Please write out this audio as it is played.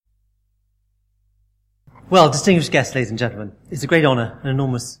Well, distinguished guests, ladies and gentlemen, it's a great honour and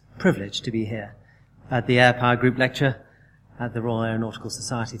enormous privilege to be here at the Air Power Group lecture at the Royal Aeronautical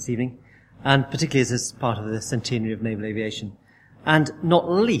Society this evening, and particularly as this part of the centenary of naval aviation. And not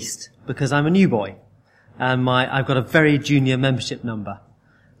least because I'm a new boy, and I've got a very junior membership number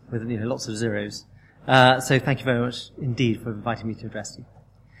with lots of zeros. So thank you very much indeed for inviting me to address you.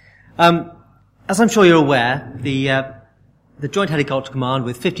 As I'm sure you're aware, the Joint Helicopter Command,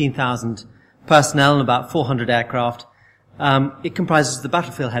 with 15,000 personnel and about 400 aircraft, it comprises the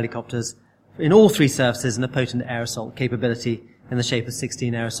battlefield helicopters in all three services and a potent air assault capability in the shape of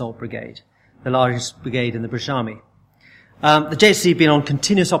 16 Air Assault Brigade, the largest brigade in the British Army. The JHC has been on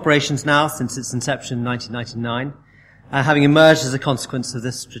continuous operations now since its inception in 1999, having emerged as a consequence of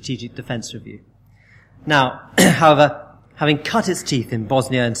this Strategic Defence Review. Now, however, having cut its teeth in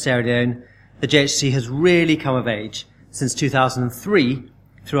Bosnia and Sierra Leone, the JHC has really come of age since 2003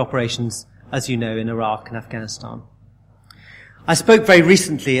 through operations, as you know, in Iraq and Afghanistan. I spoke very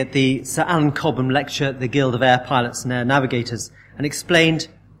recently at the Sir Alan Cobham lecture at the Guild of Air Pilots and Air Navigators and explained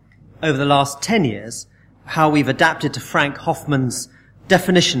over the last 10 years how we've adapted to Frank Hoffman's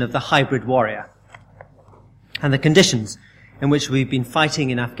definition of the hybrid warrior and the conditions in which we've been fighting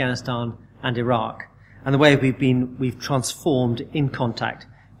in Afghanistan and Iraq and the way we've transformed in contact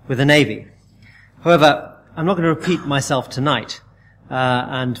with the Navy. However, I'm not going to repeat myself tonight.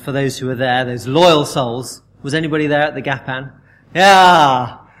 And for those who were there, those loyal souls, was anybody there at the GAPAN?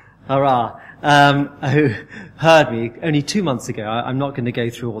 Yeah! Hurrah! Who heard me only 2 months ago. I'm not going to go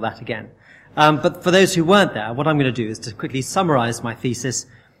through all that again. But for those who weren't there, what I'm going to do is to quickly summarize my thesis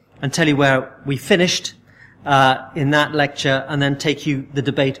and tell you where we finished in that lecture, and then take you the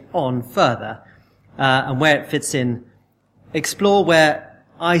debate on further, and where it fits in, explore where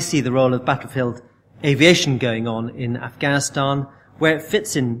I see the role of battlefield aviation going on in Afghanistan, where it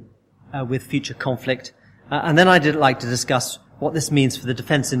fits in with future conflict, and then I'd like to discuss what this means for the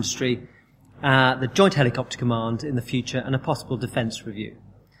defence industry, the Joint Helicopter Command in the future, and a possible defence review.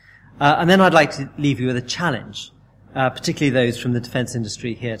 And then I'd like to leave you with a challenge, particularly those from the defence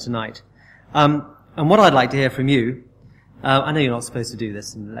industry here tonight. And what I'd like to hear from you, I know you're not supposed to do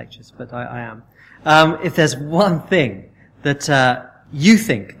this in the lectures, but I am. If there's one thing that you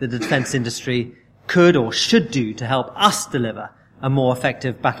think the defence industry could or should do to help us deliver a more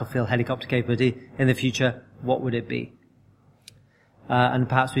effective battlefield helicopter capability in the future, what would it be? And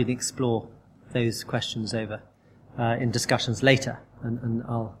perhaps we can explore those questions over in discussions later, and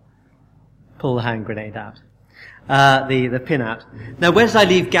I'll pull the hand grenade out, the pin out. Now, where did I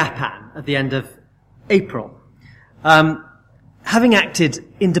leave GAPAN at the end of April? Having acted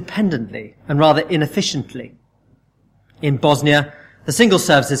independently and rather inefficiently in Bosnia, the single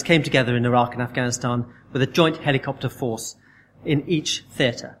services came together in Iraq and Afghanistan with a joint helicopter force in each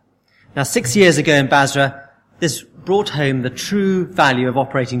theatre. Now, 6 years ago in Basra, this brought home the true value of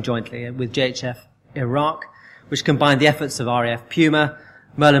operating jointly with JHF Iraq, which combined the efforts of RAF Puma,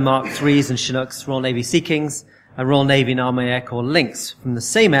 Merlin Mark IIIs and Chinooks, Royal Navy Sea Kings, and Royal Navy and Army Air Corps Lynx from the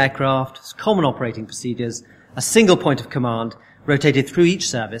same aircraft, common operating procedures, a single point of command rotated through each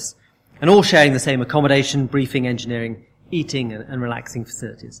service, and all sharing the same accommodation, briefing, engineering, eating and relaxing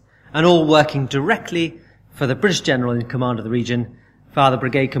facilities, and all working directly for the British General in command of the region, via the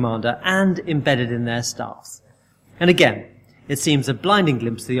brigade commander, and embedded in their staffs. And again, it seems a blinding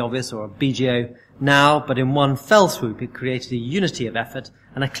glimpse of the obvious, or a BGO now, but in one fell swoop it created a unity of effort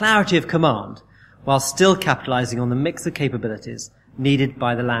and a clarity of command, while still capitalizing on the mix of capabilities needed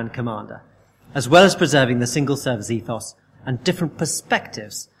by the land commander, as well as preserving the single service ethos and different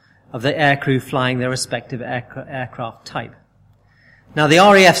perspectives of the aircrew flying their respective aircraft type. Now, the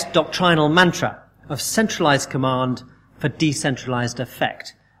RAF's doctrinal mantra of centralized command for decentralized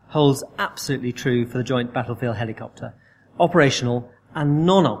effect holds absolutely true for the joint battlefield helicopter, operational and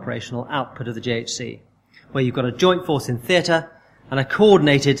non-operational output of the JHC, where you've got a joint force in theatre and a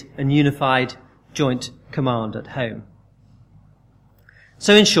coordinated and unified joint command at home.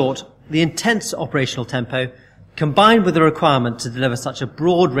 So in short, the intense operational tempo, combined with the requirement to deliver such a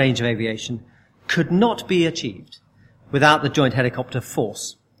broad range of aviation, could not be achieved without the joint helicopter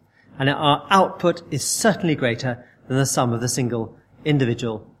force, and our output is certainly greater than the sum of the single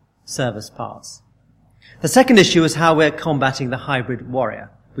individual service parts. The second issue is how we're combating the hybrid warrior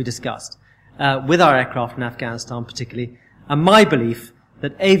we discussed, with our aircraft in Afghanistan particularly, and my belief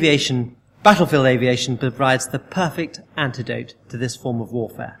that aviation, battlefield aviation, provides the perfect antidote to this form of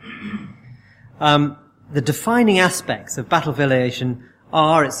warfare. The defining aspects of battlefield aviation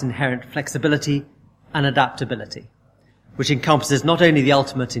are its inherent flexibility and adaptability, which encompasses not only the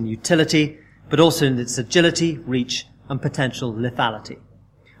ultimate in utility, but also in its agility, reach, and potential lethality,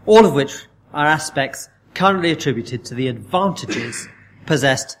 all of which are aspects currently attributed to the advantages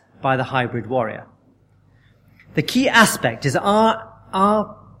possessed by the hybrid warrior. The key aspect is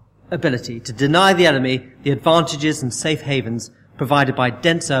our ability to deny the enemy the advantages and safe havens provided by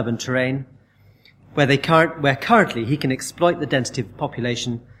dense urban terrain, where currently he can exploit the density of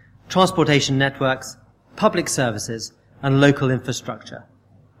population, transportation networks, public services, and local infrastructure,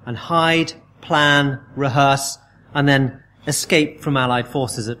 and hide, plan, rehearse, and then escape from Allied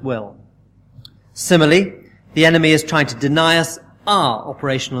forces at will. Similarly, the enemy is trying to deny us our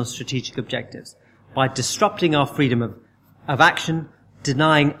operational and strategic objectives by disrupting our freedom of action,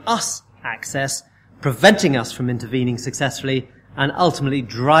 denying us access, preventing us from intervening successfully, and ultimately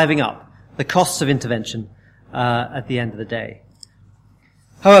driving up the costs of intervention at the end of the day.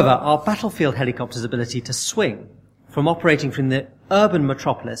 However, our battlefield helicopters' ability to swing from operating from the urban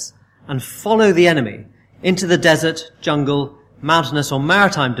metropolis and follow the enemy into the desert, jungle, mountainous or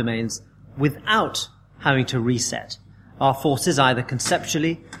maritime domains without having to reset our forces either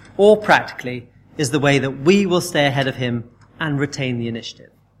conceptually or practically is the way that we will stay ahead of him and retain the initiative.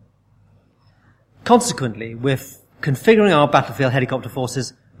 Consequently, we're configuring our battlefield helicopter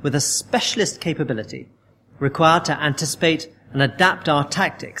forces with a specialist capability required to anticipate and adapt our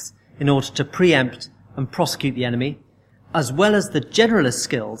tactics in order to preempt and prosecute the enemy, as well as the generalist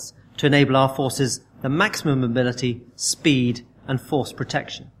skills to enable our forces the maximum mobility, speed, and force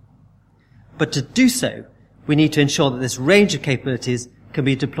protection. But to do so, we need to ensure that this range of capabilities can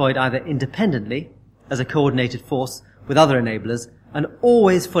be deployed either independently, as a coordinated force with other enablers, and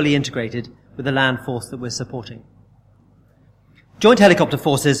always fully integrated with the land force that we're supporting. Joint helicopter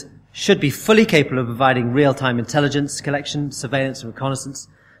forces should be fully capable of providing real-time intelligence collection, surveillance and reconnaissance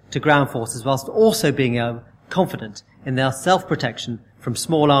to ground forces, whilst also being confident in their self-protection from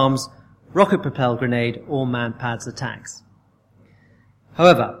small arms, rocket-propelled grenade or man-pads attacks.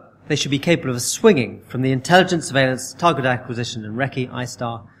 However, they should be capable of swinging from the intelligence, surveillance, target acquisition and recce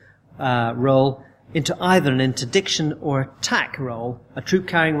ISTAR role into either an interdiction or attack role, a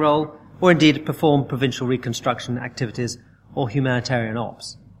troop-carrying role, or indeed perform provincial reconstruction activities or humanitarian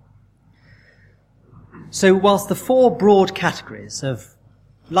ops. So whilst the four broad categories of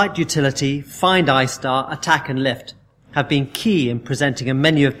light utility, find ISTAR, attack and lift have been key in presenting a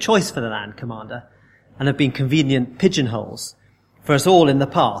menu of choice for the land commander and have been convenient pigeonholes for us all in the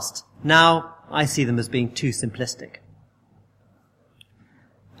past, now I see them as being too simplistic.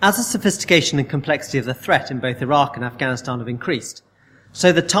 As the sophistication and complexity of the threat in both Iraq and Afghanistan have increased,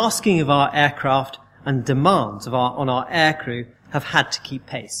 so the tasking of our aircraft and demands on our aircrew have had to keep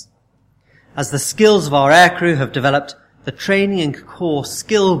pace. As the skills of our aircrew have developed, the training and core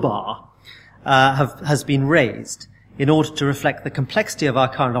skill bar has been raised in order to reflect the complexity of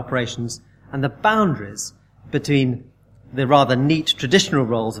our current operations and the boundaries between the rather neat traditional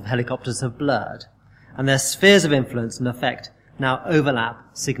roles of helicopters have blurred, and their spheres of influence and effect now overlap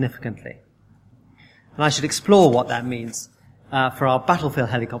significantly. And I should explore what that means for our battlefield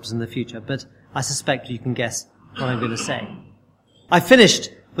helicopters in the future, but I suspect you can guess what I'm going to say. I finished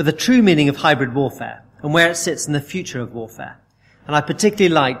with the true meaning of hybrid warfare and where it sits in the future of warfare. And I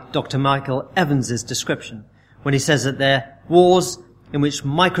particularly like Dr. Michael Evans's description when he says that they're wars in which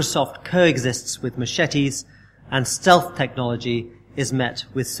Microsoft coexists with machetes and stealth technology is met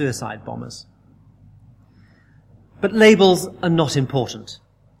with suicide bombers. But labels are not important.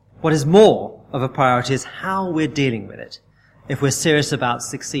 What is more of a priority is how we're dealing with it, if we're serious about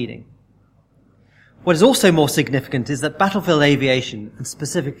succeeding. What is also more significant is that battlefield aviation, and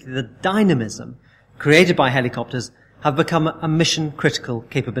specifically the dynamism created by helicopters, have become a mission-critical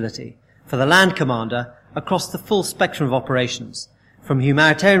capability for the land commander across the full spectrum of operations, from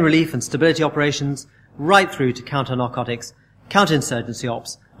humanitarian relief and stability operations right through to counter-narcotics, counter-insurgency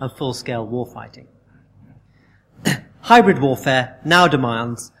ops, and full-scale warfighting. Hybrid warfare now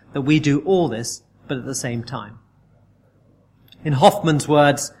demands that we do all this, but at the same time. In Hoffman's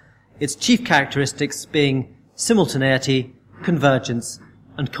words, its chief characteristics being simultaneity, convergence,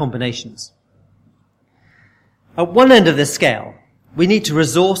 and combinations. At one end of this scale, we need to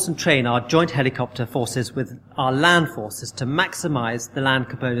resource and train our joint helicopter forces with our land forces to maximize the land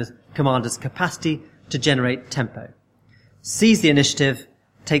commander's capacity to generate tempo, seize the initiative,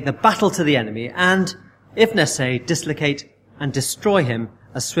 take the battle to the enemy, and, if necessary, dislocate and destroy him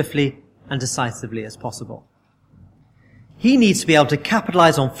as swiftly and decisively as possible. He needs to be able to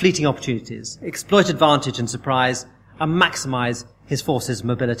capitalize on fleeting opportunities, exploit advantage and surprise, and maximize his forces'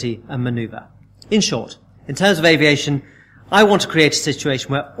 mobility and maneuver. In short, in terms of aviation, I want to create a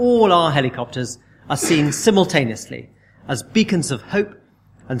situation where all our helicopters are seen simultaneously as beacons of hope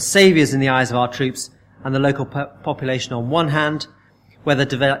and saviours in the eyes of our troops and the local population on one hand, where the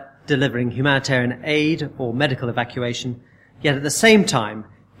delivering humanitarian aid or medical evacuation, yet at the same time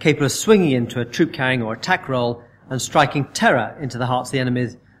capable of swinging into a troop-carrying or attack role and striking terror into the hearts of the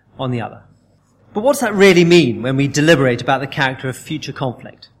enemies on the other. But what does that really mean when we deliberate about the character of future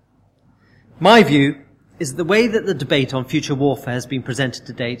conflict? My view is that the way that the debate on future warfare has been presented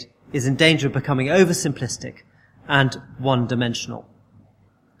to date is in danger of becoming oversimplistic and one-dimensional.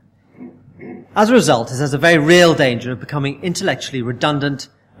 As a result, it has a very real danger of becoming intellectually redundant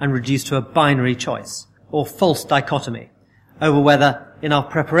and reduced to a binary choice, or false dichotomy, over whether, in our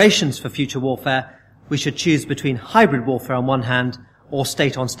preparations for future warfare, we should choose between hybrid warfare on one hand or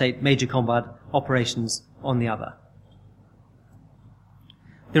state-on-state major combat operations on the other.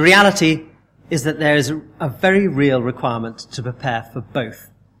 The reality is that there is a very real requirement to prepare for both,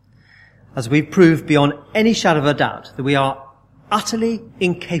 as we've proved beyond any shadow of a doubt that we are utterly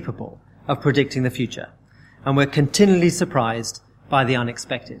incapable of predicting the future, and we're continually surprised by the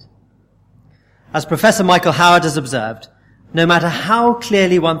unexpected. As Professor Michael Howard has observed, no matter how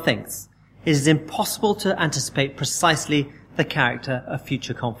clearly one thinks, it is impossible to anticipate precisely the character of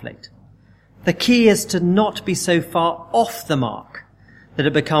future conflict. The key is to not be so far off the mark that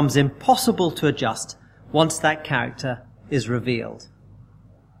it becomes impossible to adjust once that character is revealed.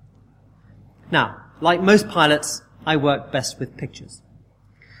 Now, like most pilots, I work best with pictures.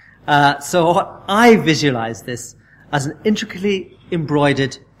 So I visualize this as an intricately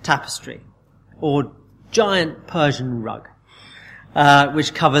embroidered tapestry or giant Persian rug,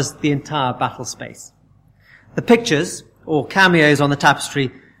 which covers the entire battle space. The pictures, or cameos on the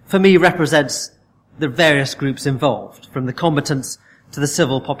tapestry, for me represents the various groups involved, from the combatants to the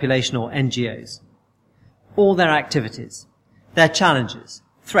civil population or NGOs. All their activities, their challenges,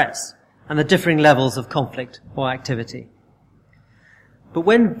 threats, and the differing levels of conflict or activity. But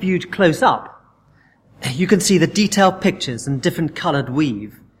when viewed close up, you can see the detailed pictures and different coloured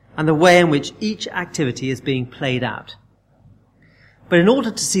weave, and the way in which each activity is being played out. But in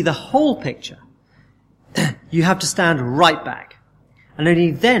order to see the whole picture, you have to stand right back, and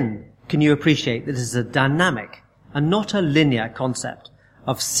only then can you appreciate that it is a dynamic and not a linear concept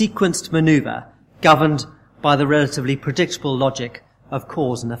of sequenced manoeuvre governed by the relatively predictable logic of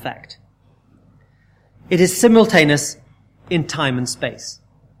cause and effect. It is simultaneous in time and space.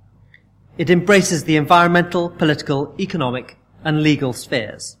 It embraces the environmental, political, economic, and legal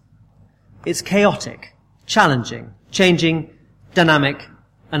spheres. It's chaotic, challenging, changing, dynamic,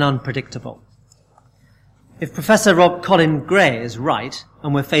 and unpredictable. If Professor Colin Gray is right,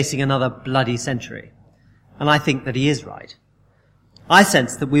 and we're facing another bloody century, and I think that he is right, I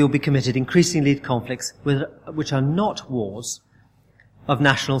sense that we will be committed increasingly to conflicts which are not wars of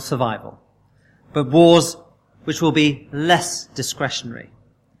national survival, but wars which will be less discretionary,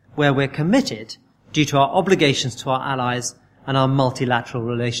 where we're committed due to our obligations to our allies and our multilateral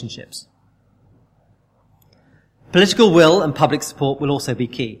relationships. Political will and public support will also be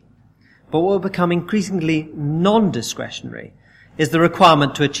key, but what will become increasingly non-discretionary is the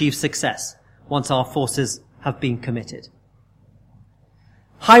requirement to achieve success once our forces have been committed.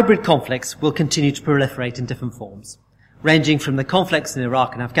 Hybrid conflicts will continue to proliferate in different forms, ranging from the conflicts in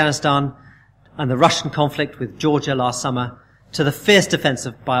Iraq and Afghanistan and the Russian conflict with Georgia last summer to the fierce defense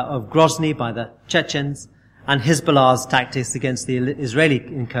of Grozny by the Chechens and Hezbollah's tactics against the Israeli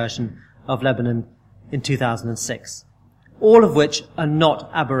incursion of Lebanon in 2006, all of which are not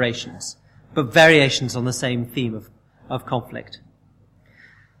aberrations, but variations on the same theme of conflict.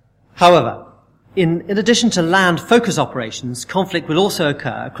 However, in addition to land focus operations, conflict will also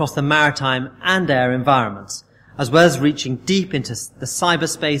occur across the maritime and air environments, as well as reaching deep into the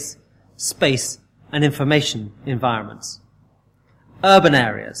cyberspace, space, and information environments. Urban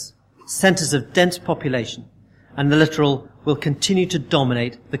areas, centres of dense population, and the littoral will continue to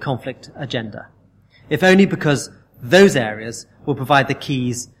dominate the conflict agenda, if only because those areas will provide the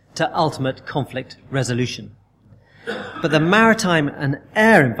keys to ultimate conflict resolution. But the maritime and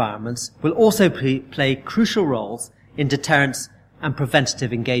air environments will also play crucial roles in deterrence and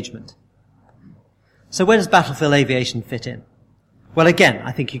preventative engagement. So where does battlefield aviation fit in? Well, again,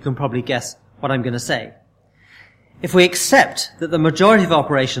 I think you can probably guess what I'm going to say. If we accept that the majority of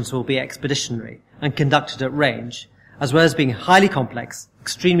operations will be expeditionary and conducted at range, as well as being highly complex,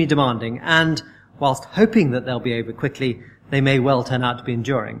 extremely demanding, and, whilst hoping that they'll be over quickly, they may well turn out to be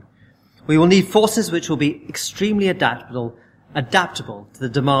enduring, we will need forces which will be extremely adaptable to the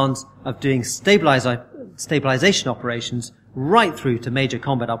demands of doing stabilization operations right through to major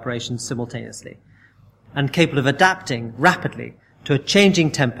combat operations simultaneously, and capable of adapting rapidly to a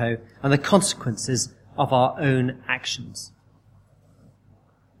changing tempo and the consequences of our own actions.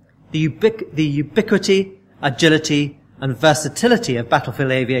 The ubiquity, agility, and versatility of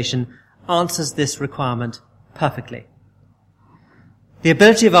battlefield aviation answers this requirement perfectly. The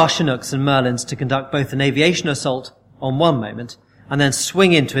ability of our Chinooks and Merlins to conduct both an aviation assault on one moment and then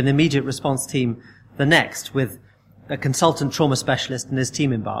swing into an immediate response team the next with a consultant trauma specialist and his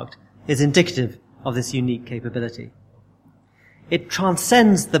team embarked is indicative of this unique capability. It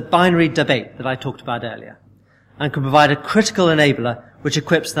transcends the binary debate that I talked about earlier and can provide a critical enabler which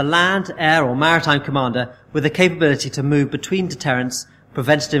equips the land, air or maritime commander with the capability to move between deterrence,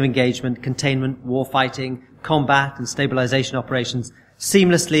 preventative engagement, containment, warfighting, combat and stabilization operations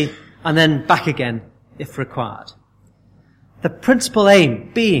seamlessly and then back again if required. The principal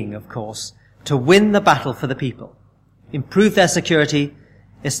aim being, of course, to win the battle for the people, improve their security,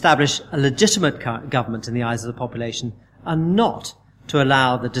 establish a legitimate government in the eyes of the population, and not to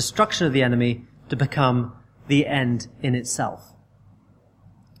allow the destruction of the enemy to become the end in itself.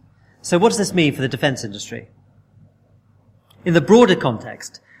 So what does this mean for the defense industry? In the broader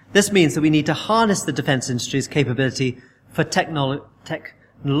context, this means that we need to harness the defense industry's capability for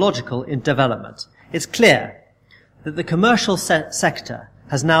technological development. It's clear that the commercial sector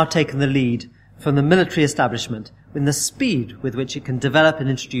has now taken the lead from the military establishment in the speed with which it can develop and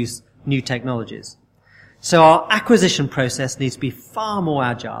introduce new technologies. So our acquisition process needs to be far more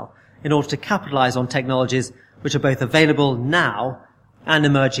agile in order to capitalize on technologies which are both available now and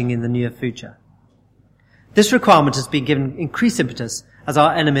emerging in the near future. This requirement has been given increased impetus as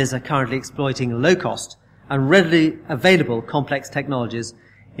our enemies are currently exploiting low-cost and readily available complex technologies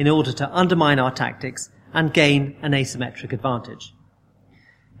in order to undermine our tactics and gain an asymmetric advantage.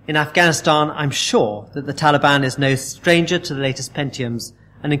 In Afghanistan, I'm sure that the Taliban is no stranger to the latest Pentiums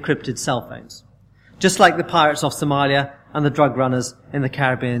and encrypted cell phones. Just like the pirates off Somalia and the drug runners in the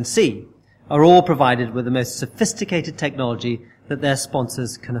Caribbean Sea are all provided with the most sophisticated technology that their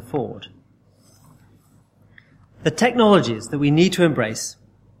sponsors can afford. The technologies that we need to embrace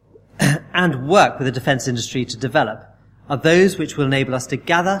and work with the defense industry to develop are those which will enable us to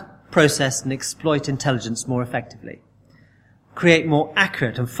gather, process and exploit intelligence more effectively, create more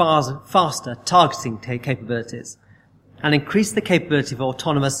accurate and faster targeting capabilities, and increase the capability of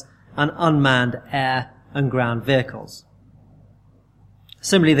autonomous and unmanned air and ground vehicles.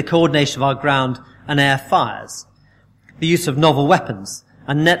 Similarly, the coordination of our ground and air fires, the use of novel weapons,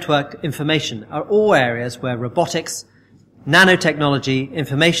 and network information are all areas where robotics, nanotechnology,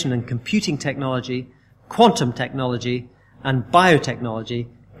 information and computing technology, quantum technology, and biotechnology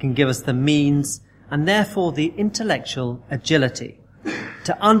can give us the means and therefore the intellectual agility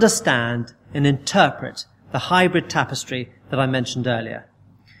to understand and interpret the hybrid tapestry that I mentioned earlier,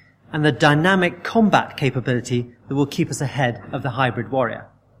 and the dynamic combat capability that will keep us ahead of the hybrid warrior.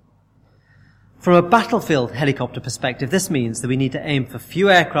 From a battlefield helicopter perspective, this means that we need to aim for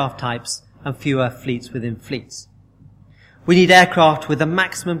fewer aircraft types and fewer fleets within fleets. We need aircraft with the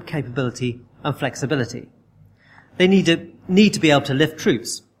maximum capability and flexibility. They need to be able to lift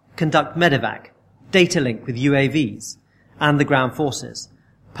troops, conduct medevac, data link with UAVs and the ground forces,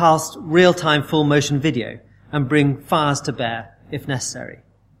 pass real-time full-motion video, and bring fires to bear if necessary.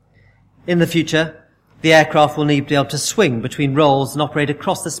 In the future, the aircraft will need to be able to swing between roles and operate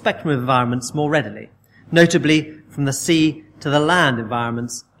across the spectrum of environments more readily, notably from the sea to the land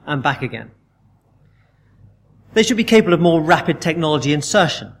environments and back again. They should be capable of more rapid technology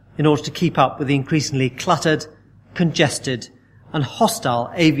insertion in order to keep up with the increasingly cluttered, congested, and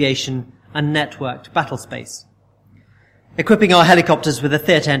hostile aviation and networked battle space. Equipping our helicopters with a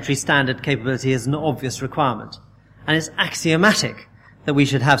theatre entry standard capability is an obvious requirement, and it's axiomatic that we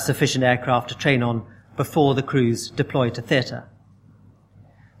should have sufficient aircraft to train on before the crews deploy to theatre.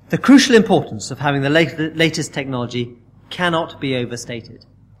 The crucial importance of having the latest technology cannot be overstated,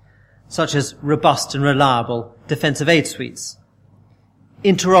 such as robust and reliable defensive aid suites,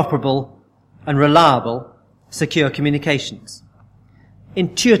 interoperable and reliable secure communications,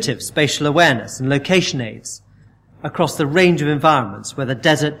 intuitive spatial awareness and location aids across the range of environments, whether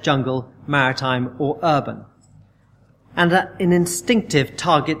desert, jungle, maritime or urban, and an instinctive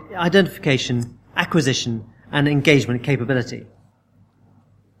target identification, acquisition and engagement capability.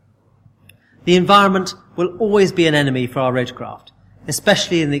 The environment will always be an enemy for our rotorcraft,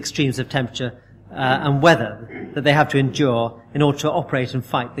 especially in the extremes of temperature and weather that they have to endure in order to operate and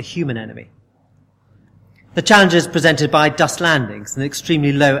fight the human enemy. The challenges presented by dust landings and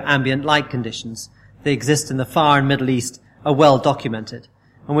extremely low ambient light conditions that exist in the Far and Middle East are well documented,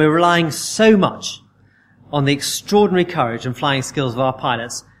 and we're relying so much on the extraordinary courage and flying skills of our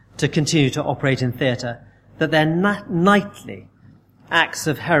pilots to continue to operate in theatre that their nightly acts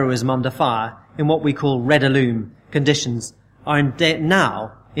of heroism under fire in what we call red alert conditions are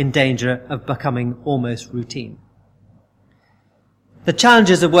now in danger of becoming almost routine. The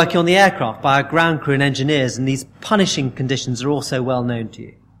challenges of working on the aircraft by our ground crew and engineers in these punishing conditions are also well known to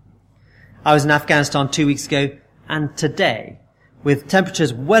you. I was in Afghanistan 2 weeks ago, and today, with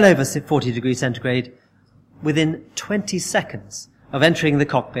temperatures well over 40 degrees centigrade, within 20 seconds of entering the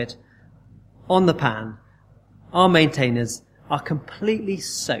cockpit, on the pan, our maintainers are completely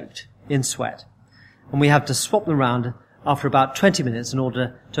soaked in sweat, and we have to swap them around after about 20 minutes in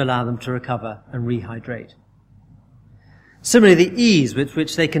order to allow them to recover and rehydrate. Similarly, the ease with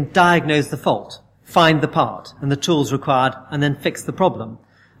which they can diagnose the fault, find the part and the tools required, and then fix the problem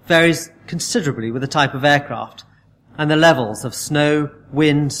varies considerably with the type of aircraft and the levels of snow,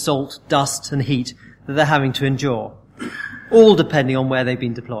 wind, salt, dust and heat that they're having to endure, all depending on where they've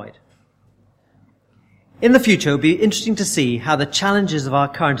been deployed. In the future, it will be interesting to see how the challenges of our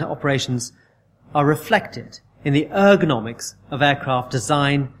current operations are reflected in the ergonomics of aircraft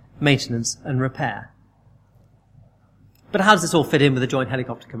design, maintenance and repair. But how does this all fit in with the Joint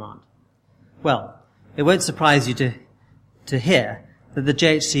Helicopter Command? Well, it won't surprise you to hear that the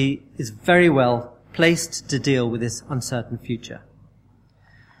JHC is very well placed to deal with this uncertain future.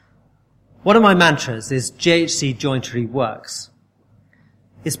 One of my mantras is JHC jointery works.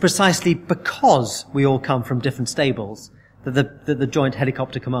 It's precisely because we all come from different stables that the Joint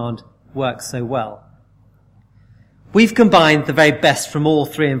Helicopter Command works so well. We've combined the very best from all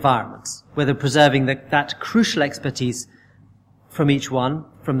three environments, whether preserving that crucial expertise from each one,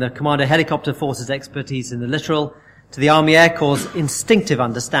 from the Commando Helicopter Force's expertise in the littoral, to the Army Air Corps' instinctive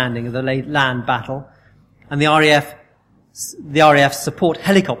understanding of the land battle, and the RAF Support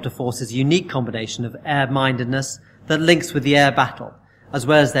Helicopter Force's unique combination of air-mindedness that links with the air battle, as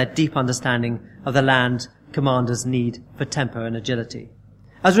well as their deep understanding of the land commander's need for tempo and agility.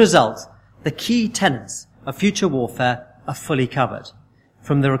 As a result, the key tenets of future warfare are fully covered,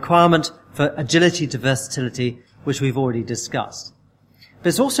 from the requirement for agility to versatility, which we've already discussed. But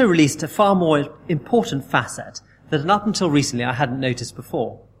it's also released a far more important facet that up until recently I hadn't noticed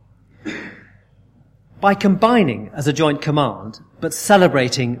before. By combining as a joint command, but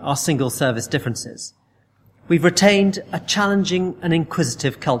celebrating our single service differences, we've retained a challenging and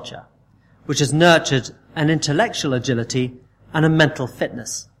inquisitive culture, which has nurtured an intellectual agility and a mental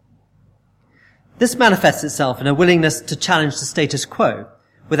fitness. This manifests itself in a willingness to challenge the status quo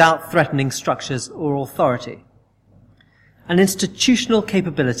without threatening structures or authority, an institutional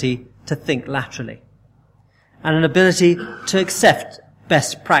capability to think laterally, and an ability to accept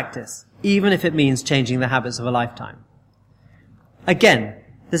best practice, even if it means changing the habits of a lifetime. Again,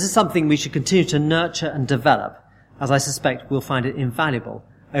 this is something we should continue to nurture and develop, as I suspect we'll find it invaluable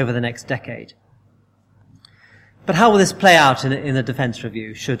over the next decade. But how will this play out in a defence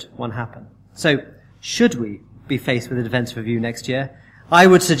review, should one happen? So, should we be faced with a defence review next year, I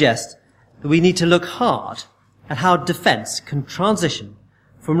would suggest that we need to look hard at how defence can transition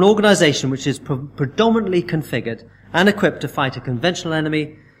from an organisation which is predominantly configured and equipped to fight a conventional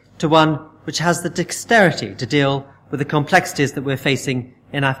enemy to one which has the dexterity to deal with the complexities that we're facing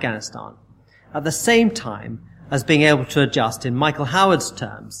in Afghanistan, at the same time as being able to adjust in Michael Howard's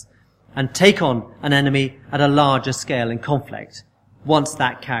terms and take on an enemy at a larger scale in conflict once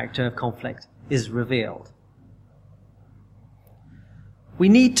that character of conflict is revealed. We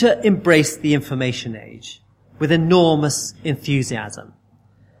need to embrace the information age with enormous enthusiasm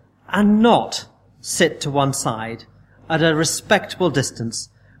and not sit to one side at a respectable distance,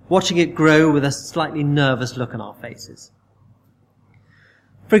 watching it grow with a slightly nervous look on our faces.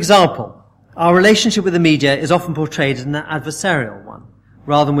 For example, our relationship with the media is often portrayed as an adversarial one,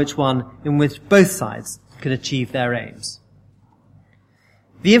 rather than one in which both sides can achieve their aims.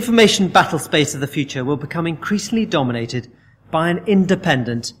 The information battle space of the future will become increasingly dominated by an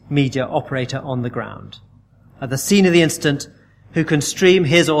independent media operator on the ground, at the scene of the incident, who can stream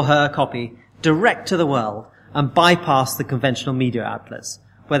his or her copy direct to the world and bypass the conventional media outlets,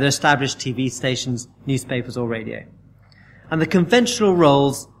 whether established TV stations, newspapers or radio. And the conventional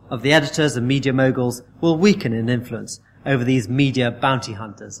roles of the editors and media moguls will weaken in influence over these media bounty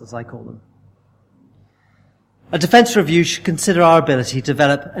hunters, as I call them. A defence review should consider our ability to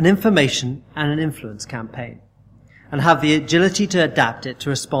develop an information and an influence campaign, and have the agility to adapt it to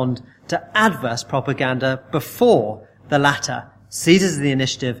respond to adverse propaganda before the latter seizes the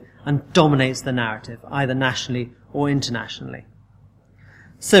initiative and dominates the narrative, either nationally or internationally.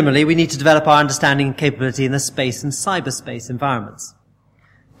 Similarly, we need to develop our understanding and capability in the space and cyberspace environments.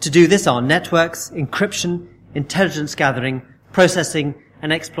 To do this, our networks, encryption, intelligence gathering, processing,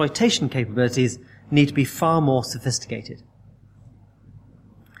 and exploitation capabilities need to be far more sophisticated.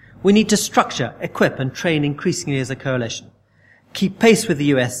 We need to structure, equip, and train increasingly as a coalition, keep pace with the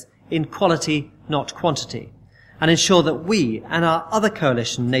US in quality, not quantity, and ensure that we and our other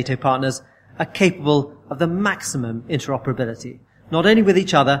coalition NATO partners are capable of the maximum interoperability, not only with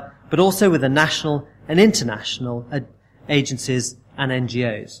each other, but also with the national and international agencies and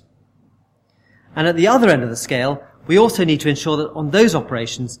NGOs. And at the other end of the scale, we also need to ensure that on those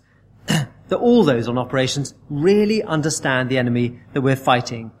operations, that all those on operations really understand the enemy that we're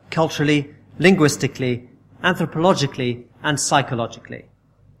fighting, culturally, linguistically, anthropologically, and psychologically.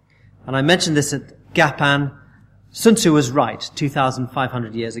 And I mentioned this at Gapan. Sun Tzu was right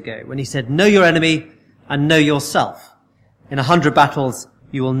 2,500 years ago when he said, know your enemy and know yourself. In 100 battles,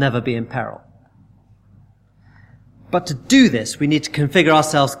 you will never be in peril. But to do this, we need to configure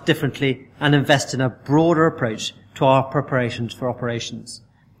ourselves differently and invest in a broader approach to our preparations for operations,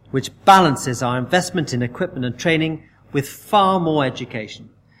 which balances our investment in equipment and training with far more education,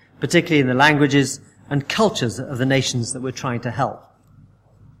 particularly in the languages and cultures of the nations that we're trying to help.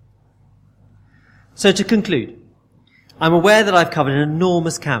 So to conclude, I'm aware that I've covered an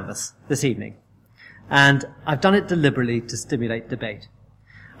enormous canvas this evening, and I've done it deliberately to stimulate debate.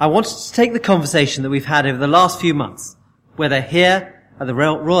 I wanted to take the conversation that we've had over the last few months, whether here at the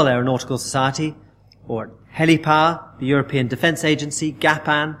Royal Aeronautical Society, or at Helipower, the European Defence Agency,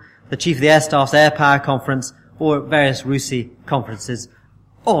 GAPAN, the Chief of the Air Staff's Air Power Conference, or at various RUSI conferences,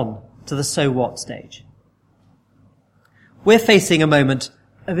 on to the so what stage. We're facing a moment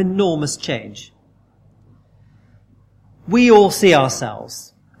of enormous change. We all see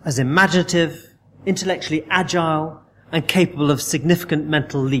ourselves as imaginative, intellectually agile, and capable of significant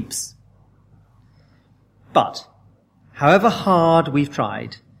mental leaps. But, however hard we've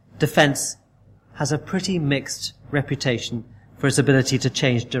tried, defence has a pretty mixed reputation for its ability to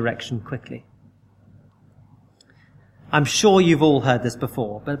change direction quickly. I'm sure you've all heard this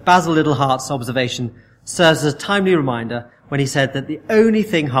before, but Basil Littlehart's observation serves as a timely reminder when he said that the only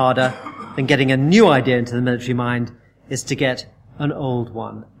thing harder than getting a new idea into the military mind is to get an old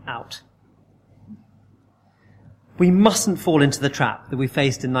one out. We mustn't fall into the trap that we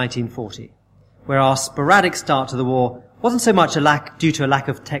faced in 1940, where our sporadic start to the war wasn't so much due to a lack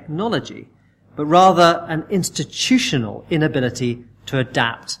of technology, but rather an institutional inability to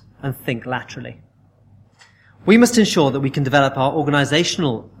adapt and think laterally. We must ensure that we can develop our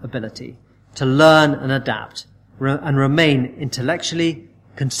organizational ability to learn and adapt and remain intellectually,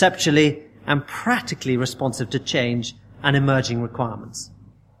 conceptually, and practically responsive to change and emerging requirements.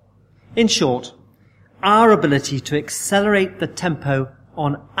 In short, our ability to accelerate the tempo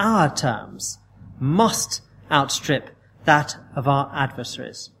on our terms must outstrip that of our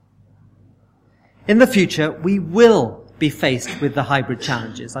adversaries. In the future, we will be faced with the hybrid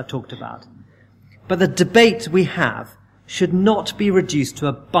challenges I've talked about. But the debate we have should not be reduced to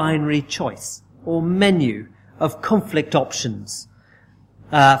a binary choice or menu of conflict options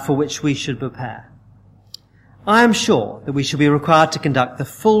for which we should prepare. I am sure that we shall be required to conduct the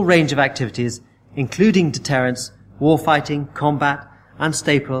full range of activities, including deterrence, warfighting, combat, and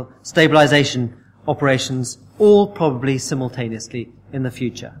stabilization operations, all probably simultaneously in the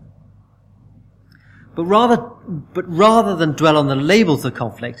future. But rather than dwell on the labels of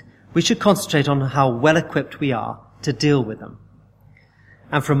conflict, we should concentrate on how well equipped we are to deal with them.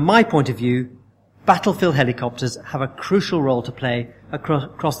 And from my point of view, battlefield helicopters have a crucial role to play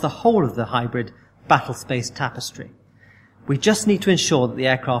across the whole of the hybrid battle space tapestry. We just need to ensure that the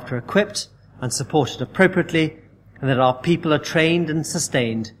aircraft are equipped and supported appropriately, and that our people are trained and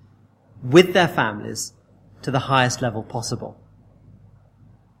sustained with their families to the highest level possible.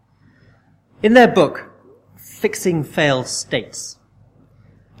 In their book, Fixing Failed States,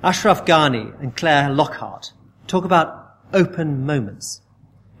 Ashraf Ghani and Claire Lockhart talk about open moments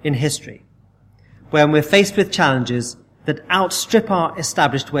in history, when we're faced with challenges that outstrip our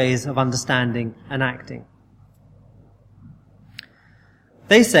established ways of understanding and acting.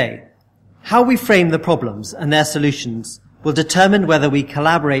 They say, how we frame the problems and their solutions will determine whether we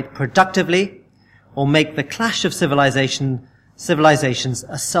collaborate productively or make the clash of civilizations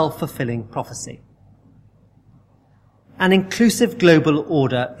a self-fulfilling prophecy. An inclusive global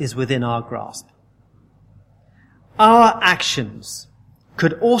order is within our grasp. Our actions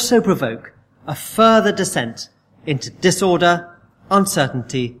could also provoke a further descent into disorder,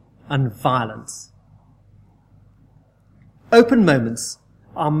 uncertainty, and violence. Open moments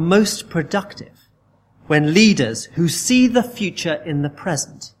are most productive when leaders who see the future in the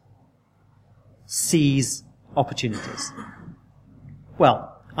present seize opportunities.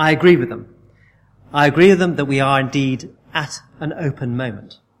 Well, I agree with them. I agree with them that we are indeed at an open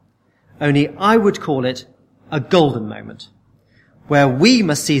moment. Only I would call it a golden moment, where we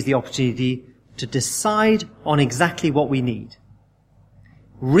must seize the opportunity to decide on exactly what we need,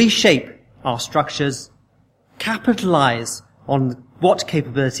 reshape our structures, capitalize on what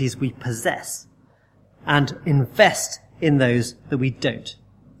capabilities we possess and invest in those that we don't.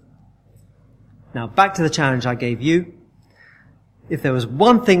 Now, back to the challenge I gave you. If there was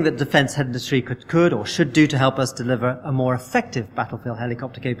one thing that defence industry could or should do to help us deliver a more effective battlefield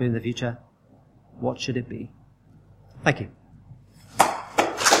helicopter capability in the future, what should it be? Thank you.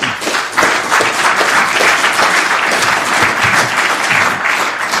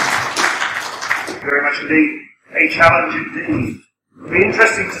 Thank you very much indeed. A challenge indeed. It'll be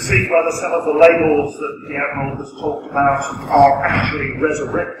interesting to see whether some of the labels that the Admiral has talked about are actually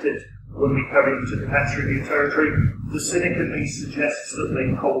resurrected when we come into defence review territory. The cynic in me suggests that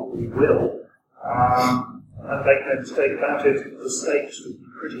they probably will, and make no mistake about it, the stakes would be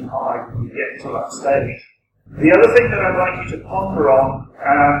pretty high when we get to that stage. The other thing that I'd like you to ponder on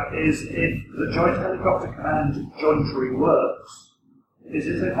is if the Joint Helicopter Command jointry works, is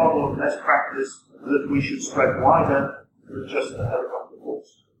it a model of best practice that we should spread wider than just the helicopter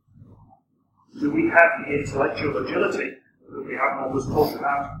force? Do we have the intellectual agility that the Admiral was talking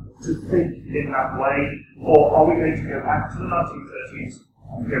about to think in that way, or are we going to go back to the 1930s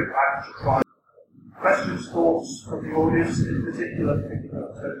and go back to try? Questions, thoughts from the audience, in particular, thinking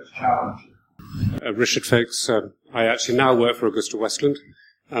about Tony's challenge? Richard Folkes, I actually now work for AgustaWestland,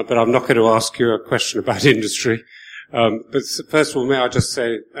 but I'm not going to ask you a question about industry. But first of all, may I just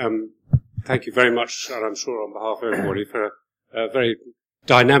say thank you very much, and I'm sure on behalf of everybody, for a very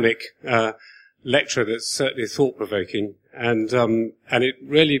dynamic lecture that's certainly thought-provoking, and it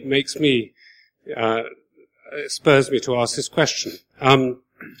really makes me, spurs me to ask this question.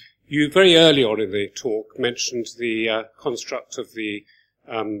 You very early on in the talk mentioned the construct of the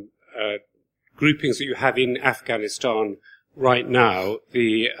groupings that you have in Afghanistan right now.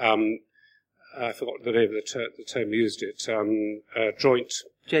 I forgot the name of the term used it. Joint.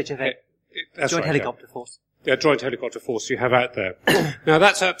 JHFA. That's Joint right, Helicopter Force. Yeah, Joint Helicopter Force you have out there. Now,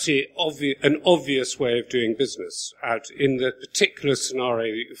 that's absolutely an obvious way of doing business out in the particular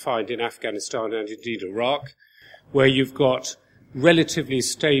scenario that you find in Afghanistan and indeed Iraq, where you've got relatively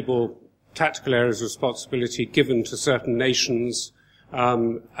stable tactical areas of responsibility given to certain nations,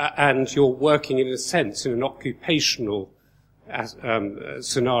 and you're working, in a sense, in an occupational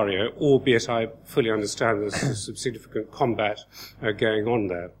scenario, albeit I fully understand there's some significant combat going on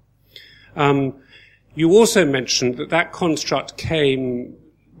there. You also mentioned that construct came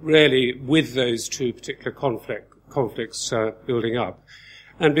really with those two particular conflicts building up.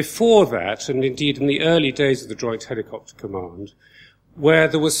 And before that, and indeed in the early days of the Joint Helicopter Command, where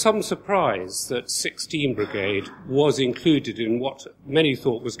there was some surprise that 16 Brigade was included in what many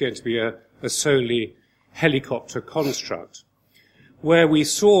thought was going to be a solely helicopter construct, where we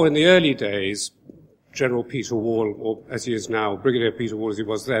saw in the early days General Peter Wall, or as he is now, Brigadier Peter Wall as he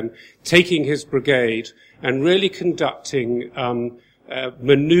was then, taking his brigade and really conducting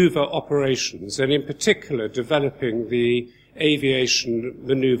manoeuvre operations, and in particular developing the Aviation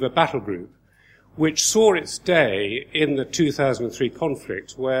Manoeuvre Battle Group, which saw its day in the 2003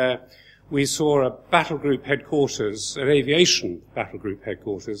 conflict, where we saw a battle group headquarters, an aviation battle group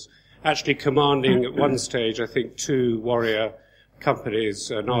headquarters, actually commanding at one stage, I think, 2 warrior companies,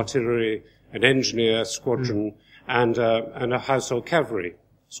 an artillery, an engineer squadron, and a household cavalry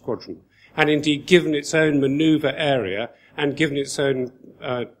squadron. And indeed, given its own manoeuvre area and given its own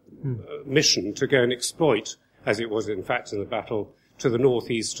mission to go and exploit, as it was in fact in the battle, to the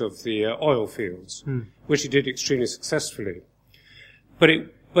northeast of the oil fields, which it did extremely successfully. But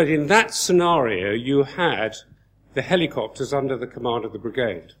in that scenario, you had the helicopters under the command of the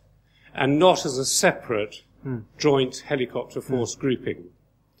brigade, and not as a separate joint helicopter force grouping.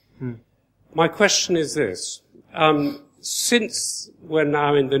 My question is this. Since we're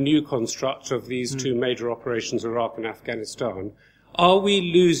now in the new construct of these two major operations, Iraq and Afghanistan, are we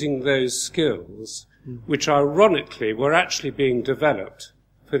losing those skills which ironically were actually being developed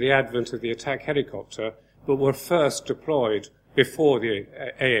for the advent of the attack helicopter, but were first deployed before the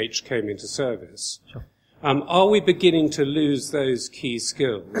AH came into service? Sure. Are we beginning to lose those key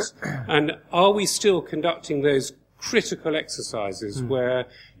skills? And are we still conducting those critical exercises where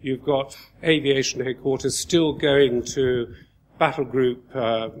you've got aviation headquarters still going to battle group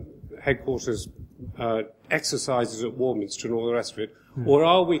headquarters exercises at Warminster and all the rest of it? Or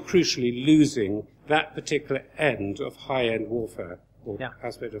are we crucially losing that particular end of high-end warfare, or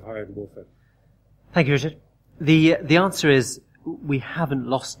aspect of high-end warfare? Thank you, Richard. The answer is we haven't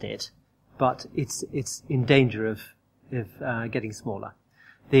lost it, but it's in danger of getting smaller.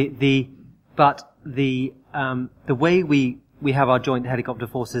 But the way we have our joint helicopter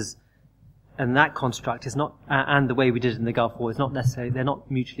forces and that construct is not, and the way we did it in the Gulf War is not necessarily, they're not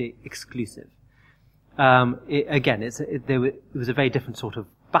mutually exclusive. it was a very different sort of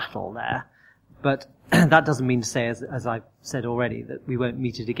battle there, but that doesn't mean to say, as I've said already, that we won't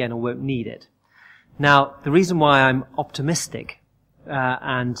meet it again or won't need it. Now, the reason why I'm optimistic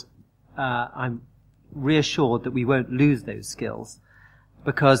and I'm reassured that we won't lose those skills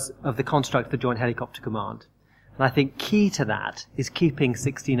because of the construct of the Joint Helicopter Command. And I think key to that is keeping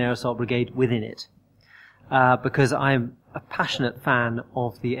 16 Air Assault Brigade within it, because I'm a passionate fan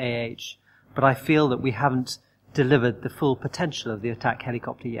of the AH, but I feel that we haven't delivered the full potential of the attack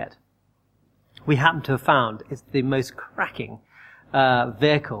helicopter yet. We happen to have found it's the most cracking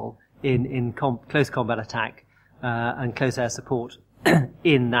vehicle in close combat attack and close air support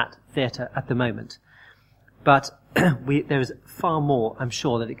in that theatre at the moment. But there is far more, I'm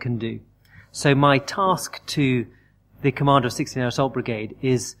sure, that it can do. So my task to the commander of 16 Air Assault Brigade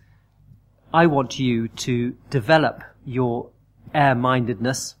is I want you to develop your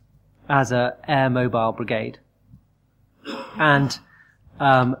air-mindedness as a air mobile brigade and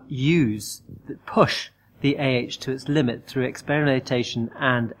push the AH to its limit through experimentation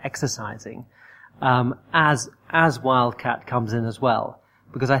and exercising as Wildcat comes in as well.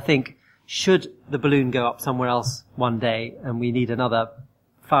 Because I think should the balloon go up somewhere else one day and we need another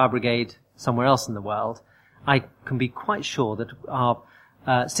fire brigade somewhere else in the world, I can be quite sure that our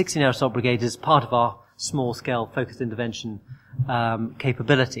 16 Air Assault Brigade is part of our small-scale focused intervention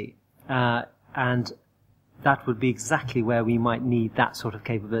capability, and that would be exactly where we might need that sort of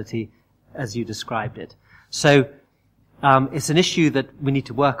capability as you described it. So it's an issue that we need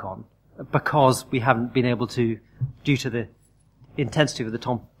to work on because we haven't been able to, due to the intensity of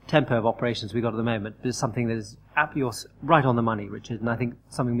the tempo of operations we've got at the moment. But it's something that is you're right on the money, Richard, and I think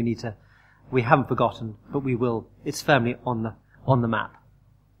something we haven't forgotten, but we will. It's firmly on the map.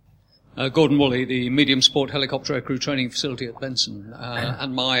 Gordon Woolley, the medium sport helicopter aircrew training facility at Benson.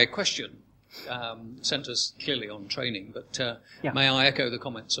 And my question centres clearly on training, but may I echo the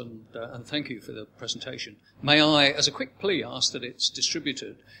comments and thank you for the presentation. May I, as a quick plea, ask that it's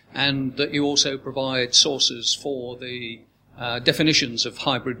distributed and that you also provide sources for the definitions of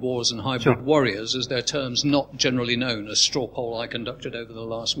hybrid wars and hybrid warriors, as they're terms not generally known, as straw poll I conducted over the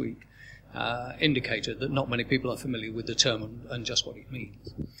last week indicated that not many people are familiar with the term and just what it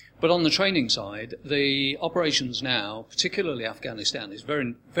means. But on the training side, the operations now, particularly Afghanistan, is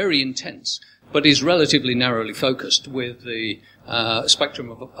very, very intense, but is relatively narrowly focused with the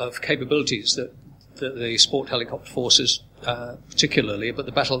spectrum of capabilities that the sport helicopter forces, particularly, but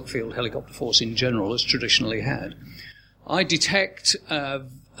the battlefield helicopter force in general has traditionally had. I detect a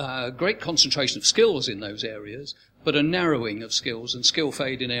great concentration of skills in those areas, but a narrowing of skills and skill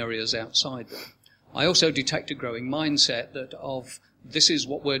fade in areas outside them. I also detect a growing mindset that this is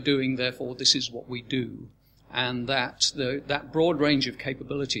what we're doing, therefore this is what we do, and that that broad range of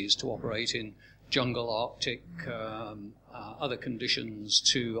capabilities to operate in jungle, Arctic, other conditions,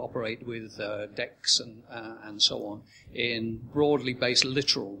 to operate with decks and so on in broadly based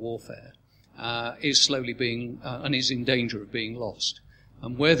literal warfare is slowly being and is in danger of being lost.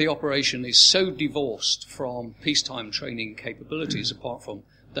 And where the operation is so divorced from peacetime training capabilities, apart from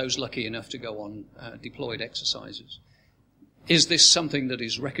those lucky enough to go on deployed exercises, is this something that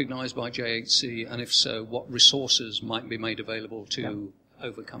is recognised by JHC, and if so, what resources might be made available to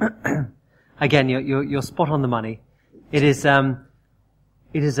overcome it? Again, you're spot on the money. It is a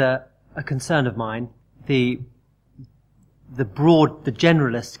concern of mine. The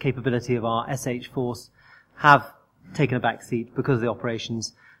generalist capability of our SH force have taken a back seat because of the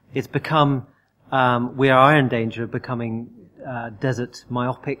operations. It's become, we are in danger of becoming desert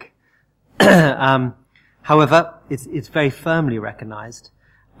myopic. However, it's very firmly recognised,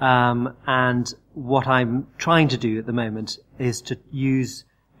 and what I'm trying to do at the moment is to use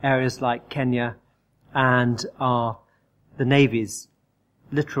areas like Kenya and the Navy's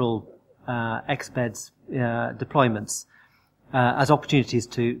literal expeds deployments as opportunities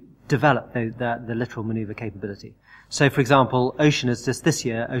to develop the literal manoeuvre capability. So, for example, Ocean has just this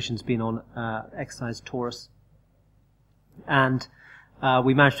year, Ocean's been on exercise Taurus, and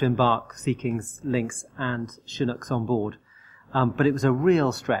we managed to embark Sea Kings, Lynx, and Chinooks on board. But it was a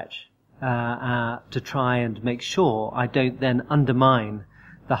real stretch to try and make sure I don't then undermine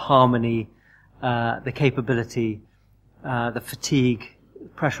the harmony, the capability, the fatigue,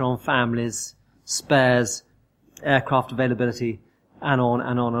 pressure on families, spares, aircraft availability, and on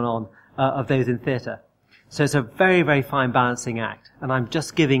and on and on of those in theatre. So it's a very, very fine balancing act, and I'm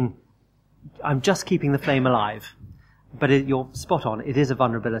just keeping the flame alive. But you're spot on, it is a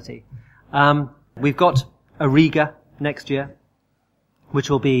vulnerability. We've got a Riga next year, which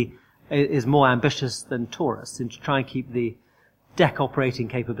is more ambitious than Taurus, and to try and keep the deck operating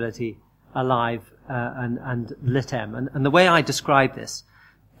capability alive and LIT-M. And the way I describe this,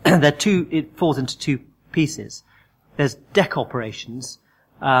 it falls into two pieces. There's deck operations,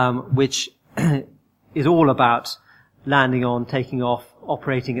 which is all about landing on, taking off,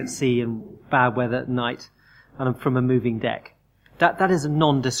 operating at sea in bad weather at night, and from a moving deck. That is a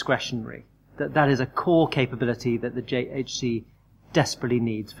non-discretionary. That is a core capability that the JHC desperately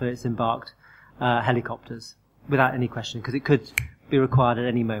needs for its embarked helicopters, without any question, because it could be required at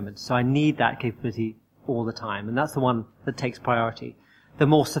any moment. So I need that capability all the time, and that's the one that takes priority. The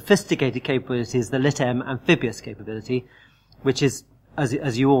more sophisticated capability is the LIT-M amphibious capability, which is,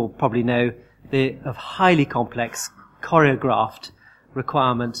 as you all probably know, of highly complex, choreographed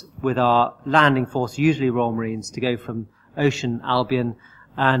requirement with our landing force, usually Royal Marines, to go from Ocean Albion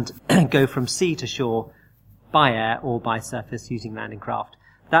and go from sea to shore by air or by surface using landing craft.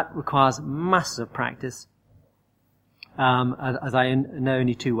 That requires massive practice, as I know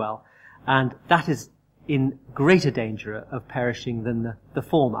only too well, and that is in greater danger of perishing than the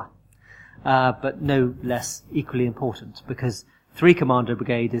former, but no less equally important, because 3 Commander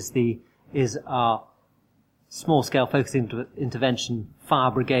Brigade is our small-scale focused intervention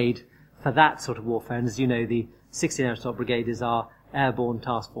fire brigade for that sort of warfare, and as you know, the 16th Aerosol Brigade is our airborne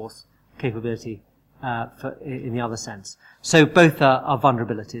task force capability in the other sense. So both are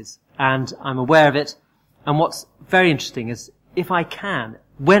vulnerabilities, and I'm aware of it. And what's very interesting is, if I can,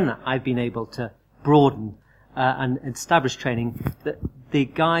 when I've been able to broaden and establish training, the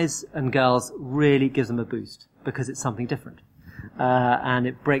guys and girls really gives them a boost, because it's something different. And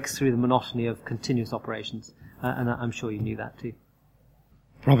it breaks through the monotony of continuous operations. And I'm sure you knew that too.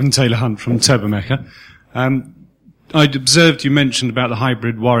 Robin Taylor-Hunt from Turbomecha. I'd observed you mentioned about the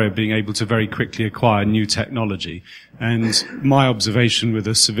hybrid warrior being able to very quickly acquire new technology. And my observation with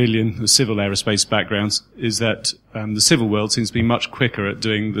a civil aerospace background is that the civil world seems to be much quicker at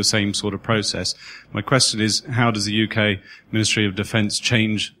doing the same sort of process. My question is, how does the UK Ministry of Defence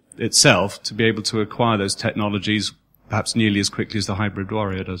change itself to be able to acquire those technologies perhaps nearly as quickly as the hybrid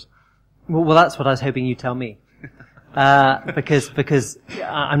warrior does? Well, that's what I was hoping you'd tell me. Because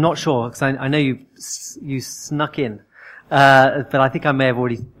I'm not sure, because I know you snuck in, but I think I may have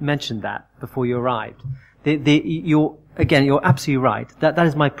already mentioned that before you arrived. You're absolutely right. That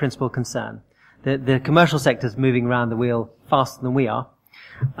is my principal concern. The commercial sector's moving around the wheel faster than we are,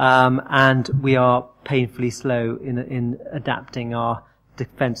 and we are painfully slow in adapting our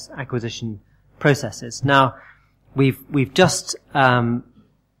defence acquisition processes. Now, we've just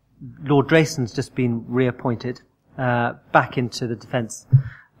Lord Drayson's just been reappointed back into the Defence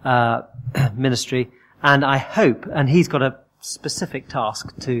Ministry, and I hope, and he's got a specific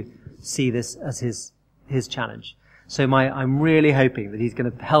task to see this as his challenge. So I'm really hoping that he's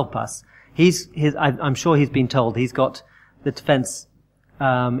going to help us. I'm sure he's been told he's got the Defence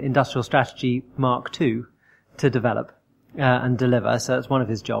Industrial Strategy Mark II to develop and deliver, so that's one of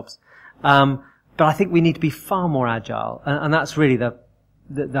his jobs. But I think we need to be far more agile, and that's really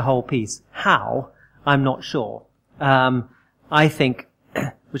the whole piece. How? I'm not sure. I think,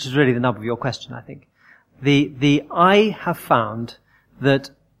 which is really the nub of your question, I think, I have found that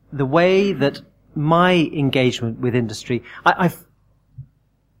the way that my engagement with industry,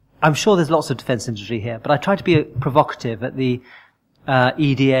 I'm sure there's lots of defence industry here, but I tried to be provocative at the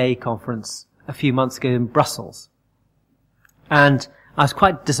EDA conference a few months ago in Brussels, and I was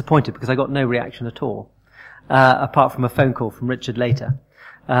quite disappointed because I got no reaction at all, apart from a phone call from Richard later,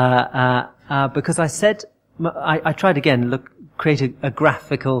 because I said, I tried again, create a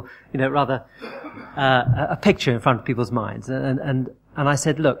graphical, rather, a picture in front of people's minds. And I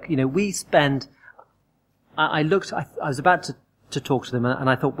said, look, we spend, I was about to talk to them, and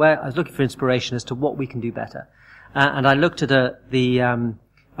I thought, I was looking for inspiration as to what we can do better. And I looked at the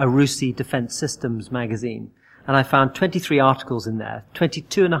Arusi Defence Systems magazine, and I found 23 articles in there,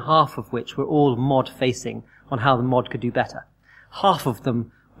 22 and a half of which were all mod facing on how the mod could do better. Half of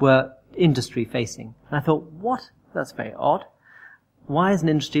them were industry facing. And I thought, what? That's very odd. Why isn't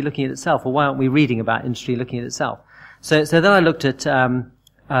industry looking at itself? Or why aren't we reading about industry looking at itself? So then I looked at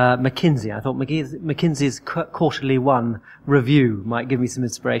McKinsey. I thought McKinsey's quarterly one review might give me some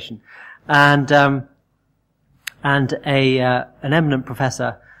inspiration. And an eminent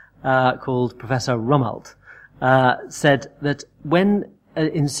professor called Professor Rummelt said that when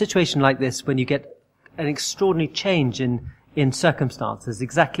in a situation like this, when you get an extraordinary change in circumstances,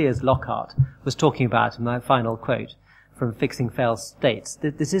 exactly as Lockhart was talking about in my final quote from Fixing Failed States,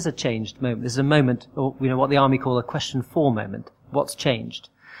 this is a changed moment. This is a moment, or what the Army call a question 4 moment. What's changed?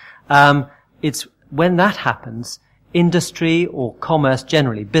 It's when that happens, industry or commerce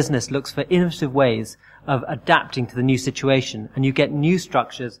generally, business looks for innovative ways of adapting to the new situation, and you get new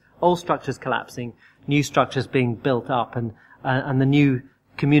structures, old structures collapsing, new structures being built up, and the new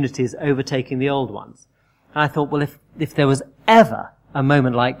communities overtaking the old ones. And I thought, well, if there was ever a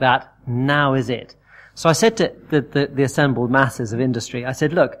moment like that, now is it. So I said to the assembled masses of industry, I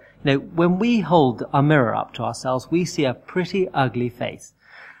said, look, when we hold a mirror up to ourselves, we see a pretty ugly face.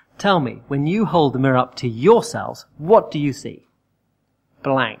 Tell me, when you hold the mirror up to yourselves, what do you see?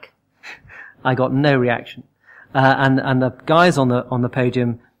 Blank. I got no reaction. And the guys on the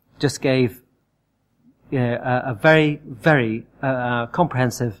podium just gave, a very, very,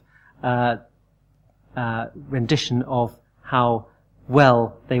 comprehensive, rendition of how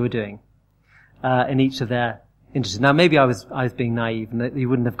well they were doing, in each of their industries. Now, maybe I was being naive and that you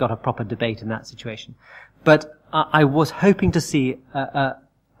wouldn't have got a proper debate in that situation. But I was hoping to see a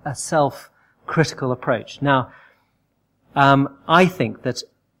self-critical approach. Now, I think that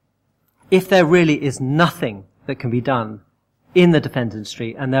if there really is nothing that can be done in the defence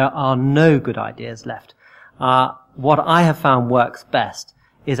industry and there are no good ideas left, what I have found works best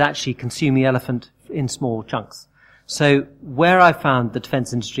is actually consuming elephant in small chunks. So where I found the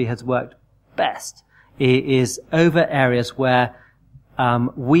defence industry has worked best is over areas where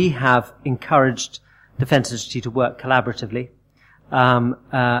we have encouraged defence industry to work collaboratively.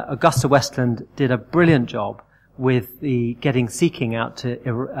 Augusta Westland did a brilliant job with getting Sea-King out to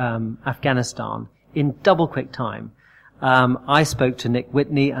Afghanistan in double quick time. I spoke to Nick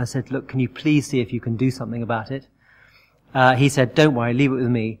Whitney and I said, look, can you please see if you can do something about it? He said, don't worry, leave it with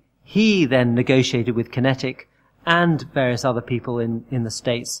me. He then negotiated with Kinetic and various other people in the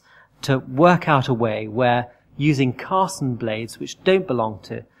States to work out a way where using Carson blades, which don't belong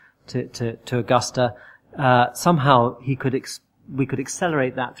to Augusta, somehow we could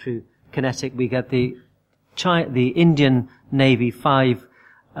accelerate that through Kinetic. We get the Indian Navy 5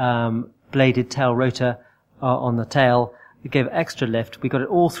 bladed tail rotor on the tail. We gave extra lift. We got it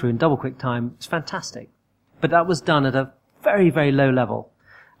all through in double quick time. It's fantastic. But that was done at a very, very low level.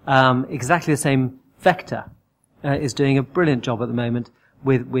 Exactly the same Vector is doing a brilliant job at the moment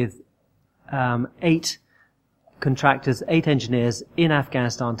with 8 contractors, 8 engineers in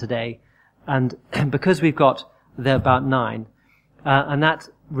Afghanistan today. And because we've got there about 9, and that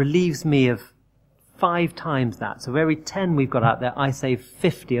relieves me of 5 times that. So for every 10 we've got out there, I save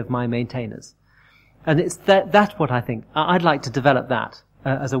 50 of my maintainers. And it's that's what I think. I'd like to develop that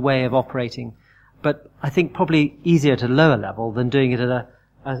as a way of operating. But I think probably easier at a lower level than doing it at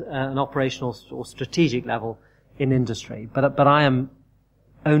an operational or strategic level in industry. But I am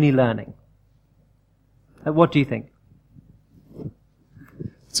only learning. What do you think?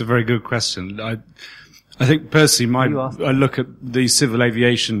 It's a very good question. I think personally, I look at the civil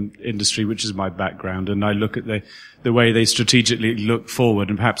aviation industry, which is my background, and I look at the way they strategically look forward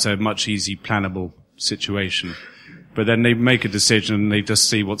and perhaps a much easy plannable situation. But then they make a decision and they just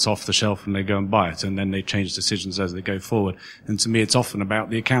see what's off the shelf and they go and buy it, and then they change decisions as they go forward. And to me, it's often about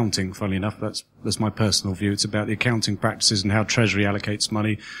the accounting, funnily enough. That's my personal view. It's about the accounting practices and how Treasury allocates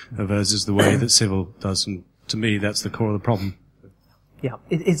money versus the way that civil does. And to me, that's the core of the problem. Yeah,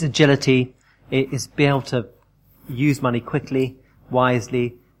 it's agility. It's being able to use money quickly,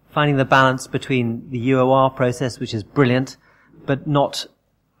 wisely, finding the balance between the UOR process, which is brilliant, but not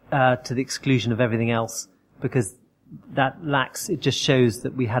to the exclusion of everything else, because that lacks, it just shows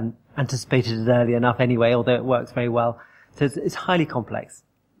that we hadn't anticipated it early enough anyway, although it works very well. So it's highly complex.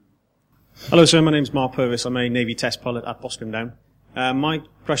 Hello, sir. My name's Mark Purvis. I'm a Navy test pilot at Boscombe Down. My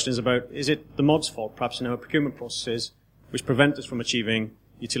question is about, is it the mod's fault, perhaps, in our procurement processes, which prevent us from achieving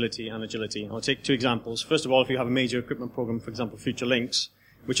utility and agility? I'll take 2 examples. First of all, if you have a major equipment program, for example, Future Links,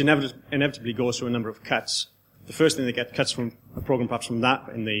 which inevitably goes through a number of cuts, the first thing that gets cuts from a program, perhaps from that,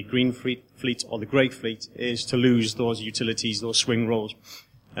 in the green fleet or the grey fleet, is to lose those utilities, those swing roles.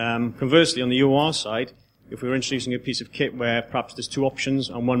 Conversely, on the UOR side, if we were introducing a piece of kit where perhaps there's 2 options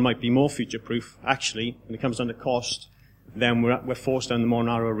and one might be more future-proof, actually, when it comes down to cost, then we're forced down the more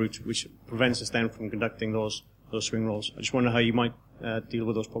narrow route, which prevents us then from conducting those swing roles. I just wonder how you might deal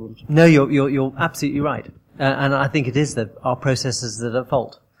with those problems. No, you're absolutely right, and I think it is our processes that are at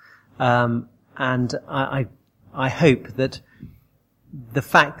fault. And I hope that the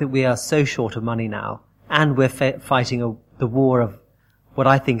fact that we are so short of money now, and we're fighting the war of what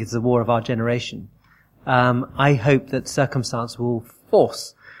I think is the war of our generation, I hope that circumstance will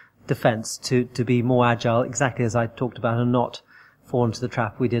force defence to be more agile, exactly as I talked about, and not fall into the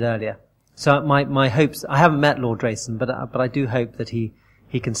trap we did earlier. So my hopes, I haven't met Lord Drayson, but I do hope that he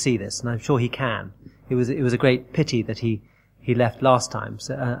can see this, and I'm sure he can. It was a great pity that he left last time,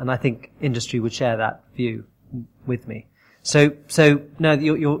 so, and I think industry would share that view with me. So no,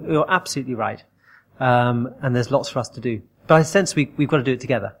 you're absolutely right. and there's lots for us to do. But I sense we've got to do it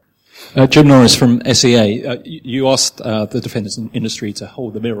together. Jim Norris from SEA. You asked the defence industry to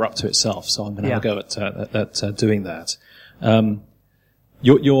hold the mirror up to itself, so I'm going to have a go at doing that.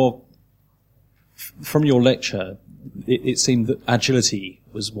 From your lecture, it seemed that agility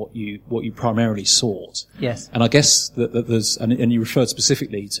was what you primarily sought. Yes. And I guess that there's, and you referred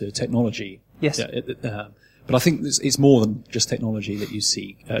specifically to technology. Yes. But I think it's more than just technology that you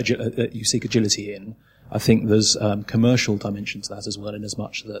seek agility in. I think there's commercial dimension to that as well, in as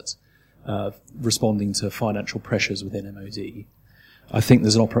much that responding to financial pressures within MOD. I think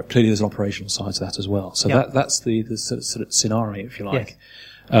clearly there's an operational side to that as well. So that's the sort of scenario, if you like.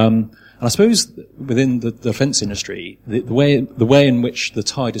 Yes. And I suppose within the defence industry, the way in which the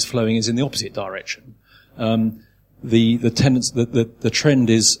tide is flowing is in the opposite direction. The trend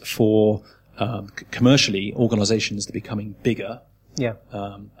is for commercially organisations to becoming bigger. Yeah.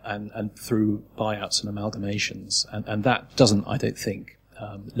 And through buyouts and amalgamations, and that doesn't, I don't think,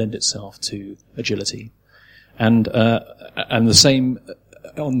 lend itself to agility. And the same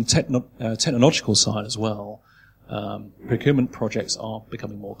on technological side as well. Procurement projects are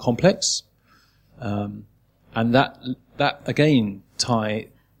becoming more complex, and that again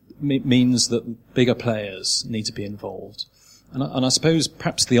means that bigger players need to be involved. And I suppose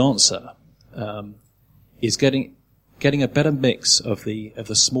perhaps the answer is getting a better mix of the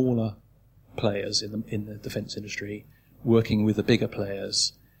smaller players in the defence industry working with the bigger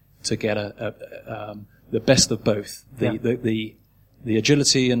players to get the best of both, the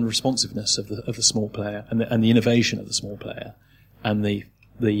agility and responsiveness of the small player and the innovation of the small player, and the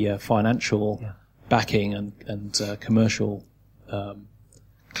financial backing and commercial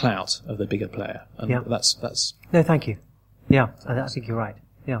clout of the bigger player. And that's No, thank you. Yeah, I think you're right.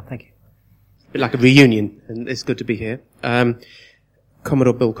 Yeah, thank you. A bit like a reunion, and it's good to be here.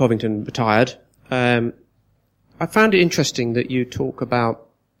 Commodore Bill Covington retired. I found it interesting that you talk about,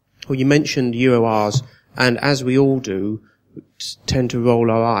 or you mentioned UORs, and as we all do, tend to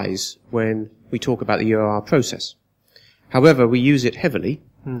roll our eyes when we talk about the UOR process. However, we use it heavily,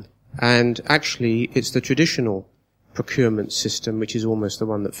 and actually it's the traditional procurement system which is almost the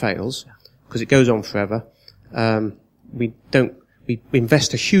one that fails, because it goes on forever. We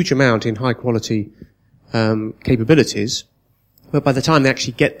invest a huge amount in high quality capabilities, but by the time they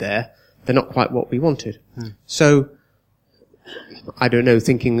actually get there, they're not quite what we wanted. So, I don't know,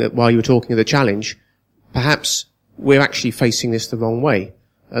 thinking that while you were talking of the challenge, perhaps we're actually facing this the wrong way,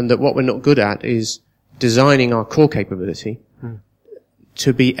 and that what we're not good at is designing our core capability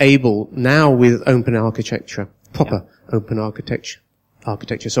to be able, now with open architecture, proper open architecture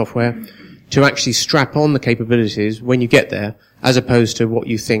software, to actually strap on the capabilities when you get there, as opposed to what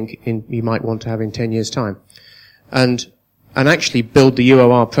you think you might want to have in 10 years' time. And actually build the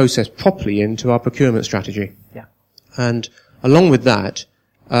UOR process properly into our procurement strategy. Yeah. And along with that,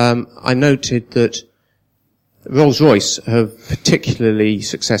 I noted that Rolls-Royce have particularly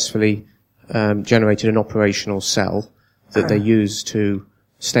successfully generated an operational cell that they use to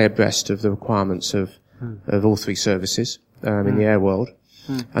stay abreast of the requirements of all three services in the air world.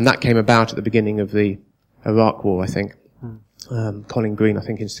 And that came about at the beginning of the Iraq War, I think. Colin Green, I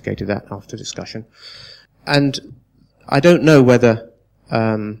think, instigated that after discussion. And I don't know whether,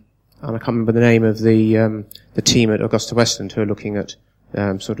 and I can't remember the name of the team at Augusta Westland who are looking at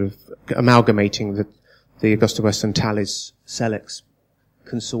sort of amalgamating the Augusta Westland Thales Celex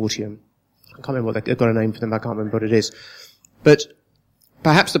consortium. I can't remember they've got a name for them, I can't remember what it is. But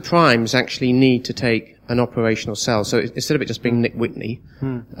perhaps the primes actually need to take an operational cell. So instead of it just being Nick Whitney,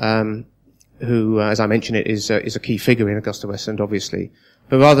 who, as I mentioned, is a key figure in Augusta Westland, obviously,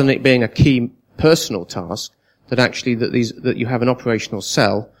 but rather than it being a key personal task, that you have an operational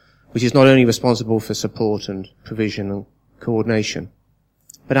cell which is not only responsible for support and provision and coordination,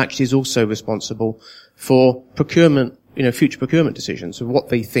 but actually is also responsible for procurement, future procurement decisions of what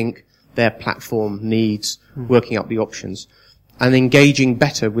they think their platform needs, working up the options, and engaging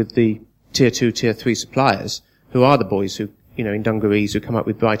better with the tier 2, tier 3 suppliers, who are the boys who, in dungarees, who come up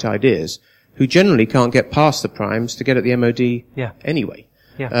with bright ideas, who generally can't get past the primes to get at the MOD anyway.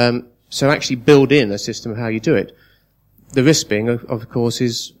 Yeah. So actually build in a system of how you do it. The risk being, of course,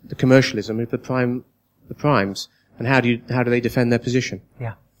 is the commercialism of the primes, and how do they defend their position?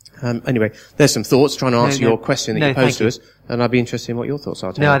 Yeah. Anyway, there's some thoughts trying to answer your question that you posed to us, and I'd be interested in what your thoughts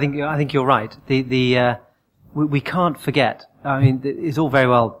are. No, I think you're right. We can't forget. I mean, it's all very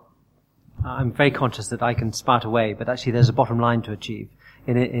well. I'm very conscious that I can spout away, but actually, there's a bottom line to achieve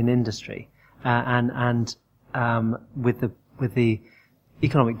in industry, and with the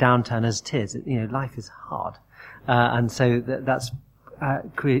economic downturn as it is, life is hard, and so that's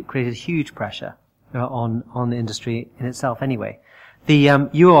created huge pressure on the industry in itself anyway. The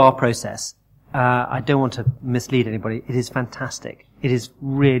UOR process, I don't want to mislead anybody, it is fantastic. It is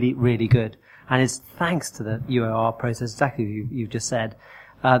really, really good. And it's thanks to the UOR process, exactly what you've just said,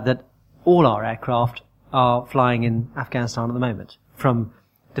 that all our aircraft are flying in Afghanistan at the moment, from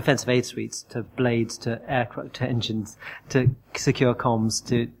defensive aid suites to blades to aircraft to engines to secure comms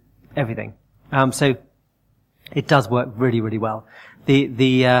to everything. So it does work really, really well. The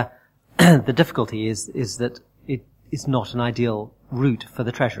the difficulty is that it is not an ideal route for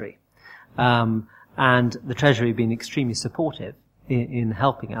the Treasury, and the Treasury have been extremely supportive in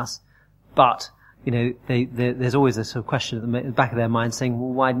helping us, but there's always a sort of question at the back of their mind saying,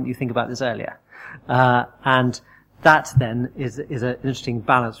 well, why didn't you think about this earlier? And that then is an interesting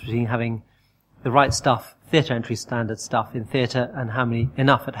balance between having the right stuff, theatre entry standard stuff in theatre, and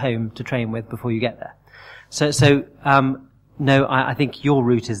enough at home to train with before you get there. No, I think your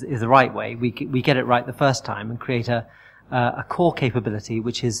route is the right way. We get it right the first time and create a core capability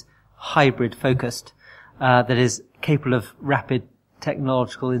which is hybrid focused, that is capable of rapid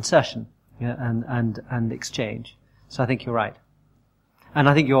technological insertion and exchange. So I think you're right. And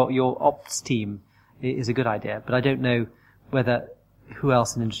I think your ops team is a good idea, but I don't know who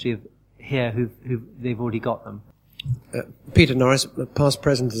else in the industry here who they've already got them. Peter Norris, past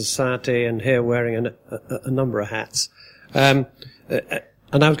president of the society, and here wearing a number of hats. And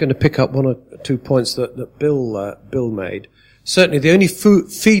I was going to pick up one or two points that Bill made. Certainly, the only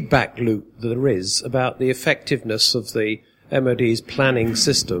feedback loop that there is about the effectiveness of the MOD's planning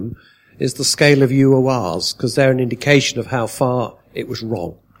system is the scale of UORs, because they're an indication of how far it was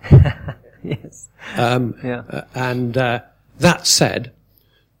wrong. Yes. And that said,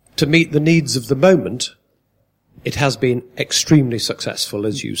 to meet the needs of the moment, it has been extremely successful,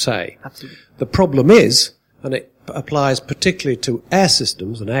 as you say. Absolutely. The problem is, and it applies particularly to air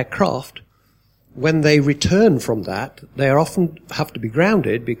systems and aircraft, when they return from that, they are often have to be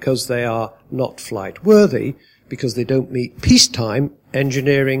grounded because they are not flight worthy, because they don't meet peacetime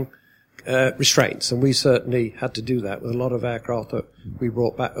engineering restraints. And we certainly had to do that with a lot of aircraft that we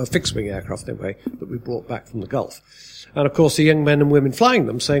brought back, fixed-wing aircraft anyway, that we brought back from the Gulf. And of course the young men and women flying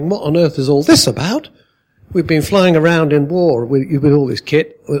them saying, what on earth is all this about? We've been flying around in war with all this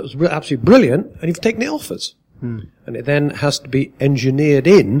kit. It was absolutely brilliant, and you've taken it off us. And it then has to be engineered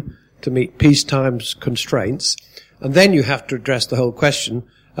in to meet peacetime constraints. And then you have to address the whole question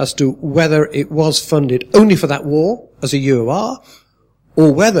as to whether it was funded only for that war as a UOR,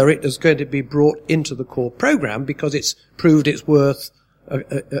 or whether it is going to be brought into the core program because it's proved its worth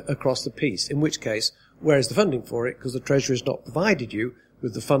across the piece. In which case, where is the funding for it? Because the Treasury has not provided you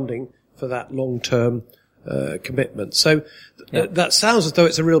with the funding for that long-term commitment. So that sounds as though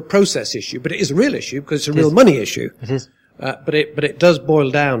it's a real process issue, but it is a real issue because it's a real money issue. It is. But it does boil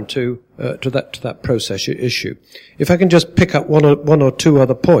down to that process issue. If I can just pick up one or two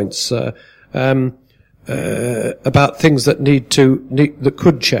other points about things that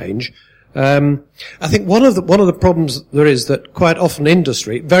could change. I think one of the problems there is that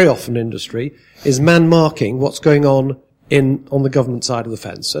very often industry, is man marking what's going on the government side of the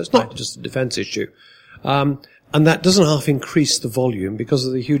fence. So it's not just a defence issue. And that doesn't half increase the volume because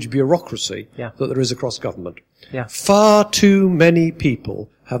of the huge bureaucracy that there is across government. Yeah. Far too many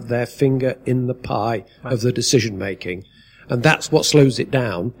people have their finger in the pie of the decision making. And that's what slows it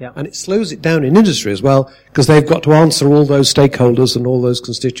down. Yeah. And it slows it down in industry as well, because they've got to answer all those stakeholders and all those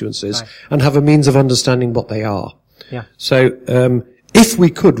constituencies and have a means of understanding what they are. Yeah. So, if we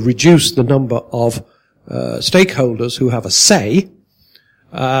could reduce the number of stakeholders who have a say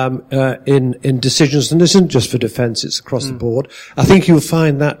in decisions, and this isn't just for defence, it's across the board, I think you'll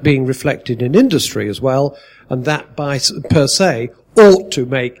find that being reflected in industry as well, and that per se ought to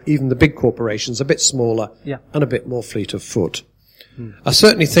make even the big corporations a bit smaller and a bit more fleet of foot. I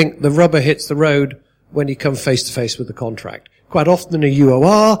certainly think the rubber hits the road when you come face to face with the contract. Quite often in a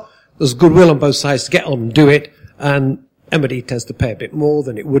UOR, there's goodwill on both sides to get on and do it, and MOD tends to pay a bit more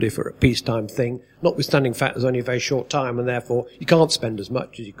than it would if it were a peacetime thing, notwithstanding the fact there's only a very short time, and therefore you can't spend as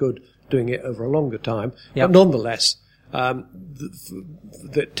much as you could doing it over a longer time. But nonetheless,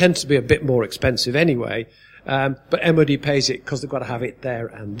 that tends to be a bit more expensive anyway. But MOD pays it because they've got to have it there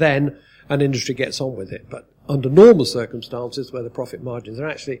and then, and industry gets on with it. But under normal circumstances, where the profit margins are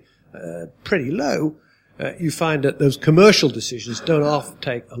actually pretty low, you find that those commercial decisions don't often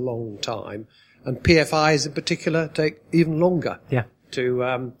take a long time, and PFIs in particular take even longer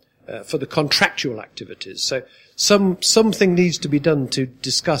to for the contractual activities. So something needs to be done to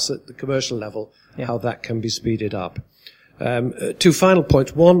discuss at the commercial level how that can be speeded up. Two final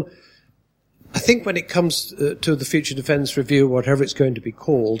points. One, I think when it comes to the Future Defence Review, whatever it's going to be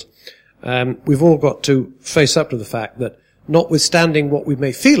called, we've all got to face up to the fact that, notwithstanding what we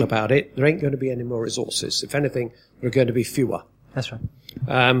may feel about it, there ain't going to be any more resources. If anything, there are going to be fewer. That's right.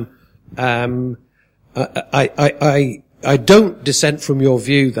 I don't dissent from your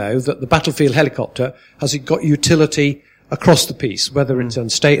view, though, that the battlefield helicopter has got utility across the piece, whether it's on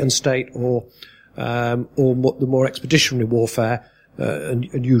state and state or the more expeditionary warfare,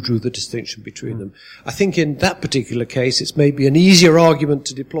 and you drew the distinction between them. I think in that particular case, it's maybe an easier argument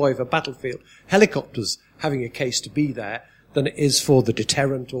to deploy for battlefield helicopters having a case to be there than it is for the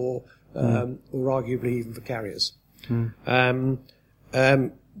deterrent or arguably even for carriers.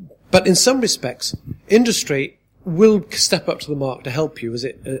 But in some respects, industry will step up to the mark to help you, as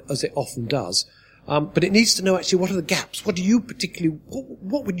it often does. But it needs to know actually what are the gaps. What would you particularly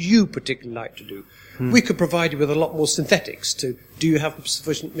like to do? We could provide you with a lot more synthetics. Do you have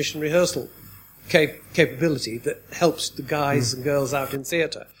sufficient mission rehearsal capability that helps the guys and girls out in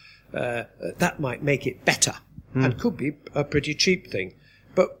theatre? That might make it better and could be a pretty cheap thing.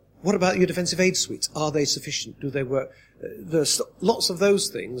 But what about your defensive aid suites? Are they sufficient? Do they work? There's lots of those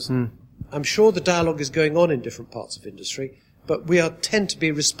things. I'm sure the dialogue is going on in different parts of industry, but we tend to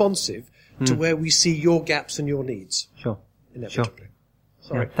be responsive to where we see your gaps and your needs. Sure. Inevitably.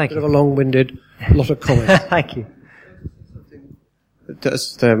 Sorry. Yeah, thank you. Bit of a long-winded lot of comments. Thank you.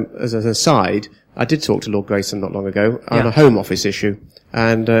 As an aside, I did talk to Lord Grayson not long ago on a Home Office issue,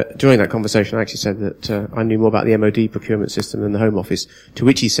 and during that conversation I actually said that I knew more about the MOD procurement system than the Home Office, to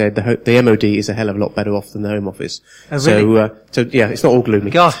which he said the MOD is a hell of a lot better off than the Home Office. Oh, really? So yeah, it's not all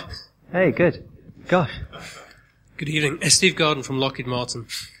gloomy. Gosh. Hey, good. Gosh. Good evening. Steve Garden from Lockheed Martin.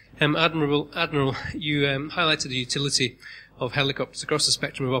 Admiral, you highlighted the utility of helicopters across the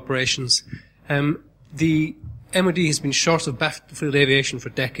spectrum of operations. The MOD has been short of battlefield aviation for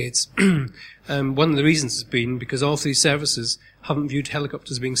decades. One of the reasons has been because all three services haven't viewed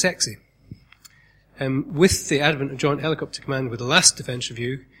helicopters being sexy. With the advent of Joint Helicopter Command with the last Defence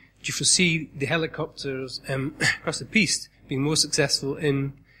Review, do you foresee the helicopters across the piece being more successful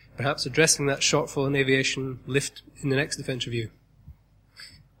in perhaps addressing that shortfall in aviation lift in the next Defence Review?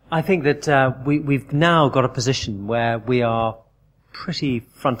 I think that we've now got a position where we are pretty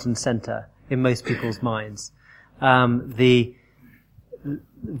front and centre in most people's minds. The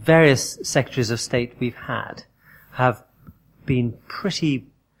various secretaries of state we've had have been pretty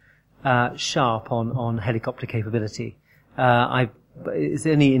sharp on helicopter capability. It's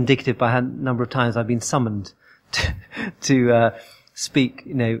only indicative by a number of times I've been summoned to speak,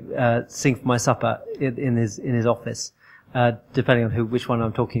 sing for my supper in his office. Depending on which one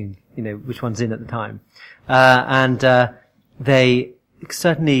I'm talking, which one's in at the time. They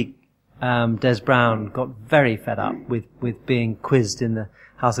certainly, Des Brown got very fed up with being quizzed in the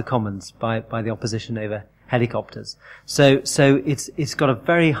House of Commons by the opposition over helicopters. So it's got a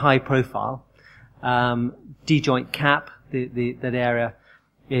very high profile. D-Joint Cap, that area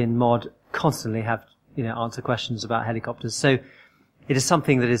in MOD constantly have, answer questions about helicopters. So it is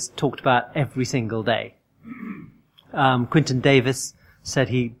something that is talked about every single day. Quinton Davis said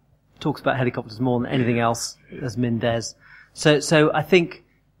he talks about helicopters more than anything else, as Min Des. So I think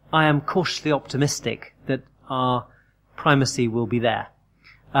I am cautiously optimistic that our primacy will be there.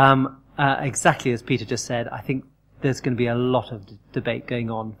 Exactly as Peter just said, I think there's going to be a lot of debate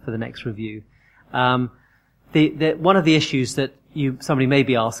going on for the next review. One of the issues that somebody may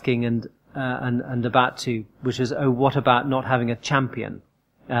be asking and about to, which is, what about not having a champion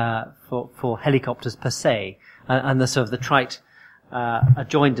for helicopters per se? And the sort of the trite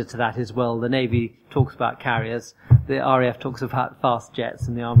adjoinder to that is, well, the Navy talks about carriers, the RAF talks about fast jets,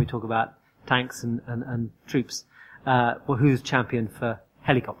 and the Army talk about tanks and troops. Well, who's champion for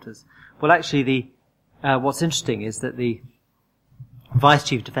helicopters? Well, actually, what's interesting is that the Vice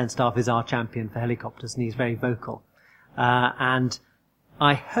Chief of Defence Staff is our champion for helicopters, and he's very vocal. And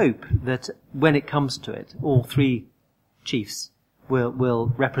I hope that when it comes to it, all three chiefs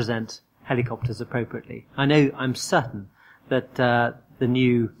will represent helicopters appropriately. I'm certain that the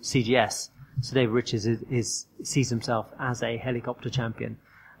new CGS, Sir David Richards, sees himself as a helicopter champion,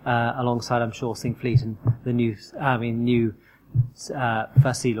 alongside, I'm sure, Sing Fleet and the new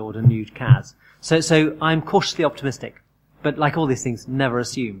First Sea Lord and new Kaz. So I'm cautiously optimistic, but like all these things, never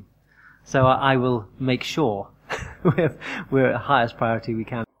assume. So I will make sure we're at the highest priority we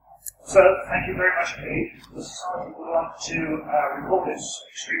can. So, thank you very much indeed. The Society would like to report its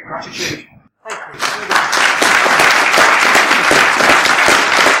extreme gratitude. Thank you.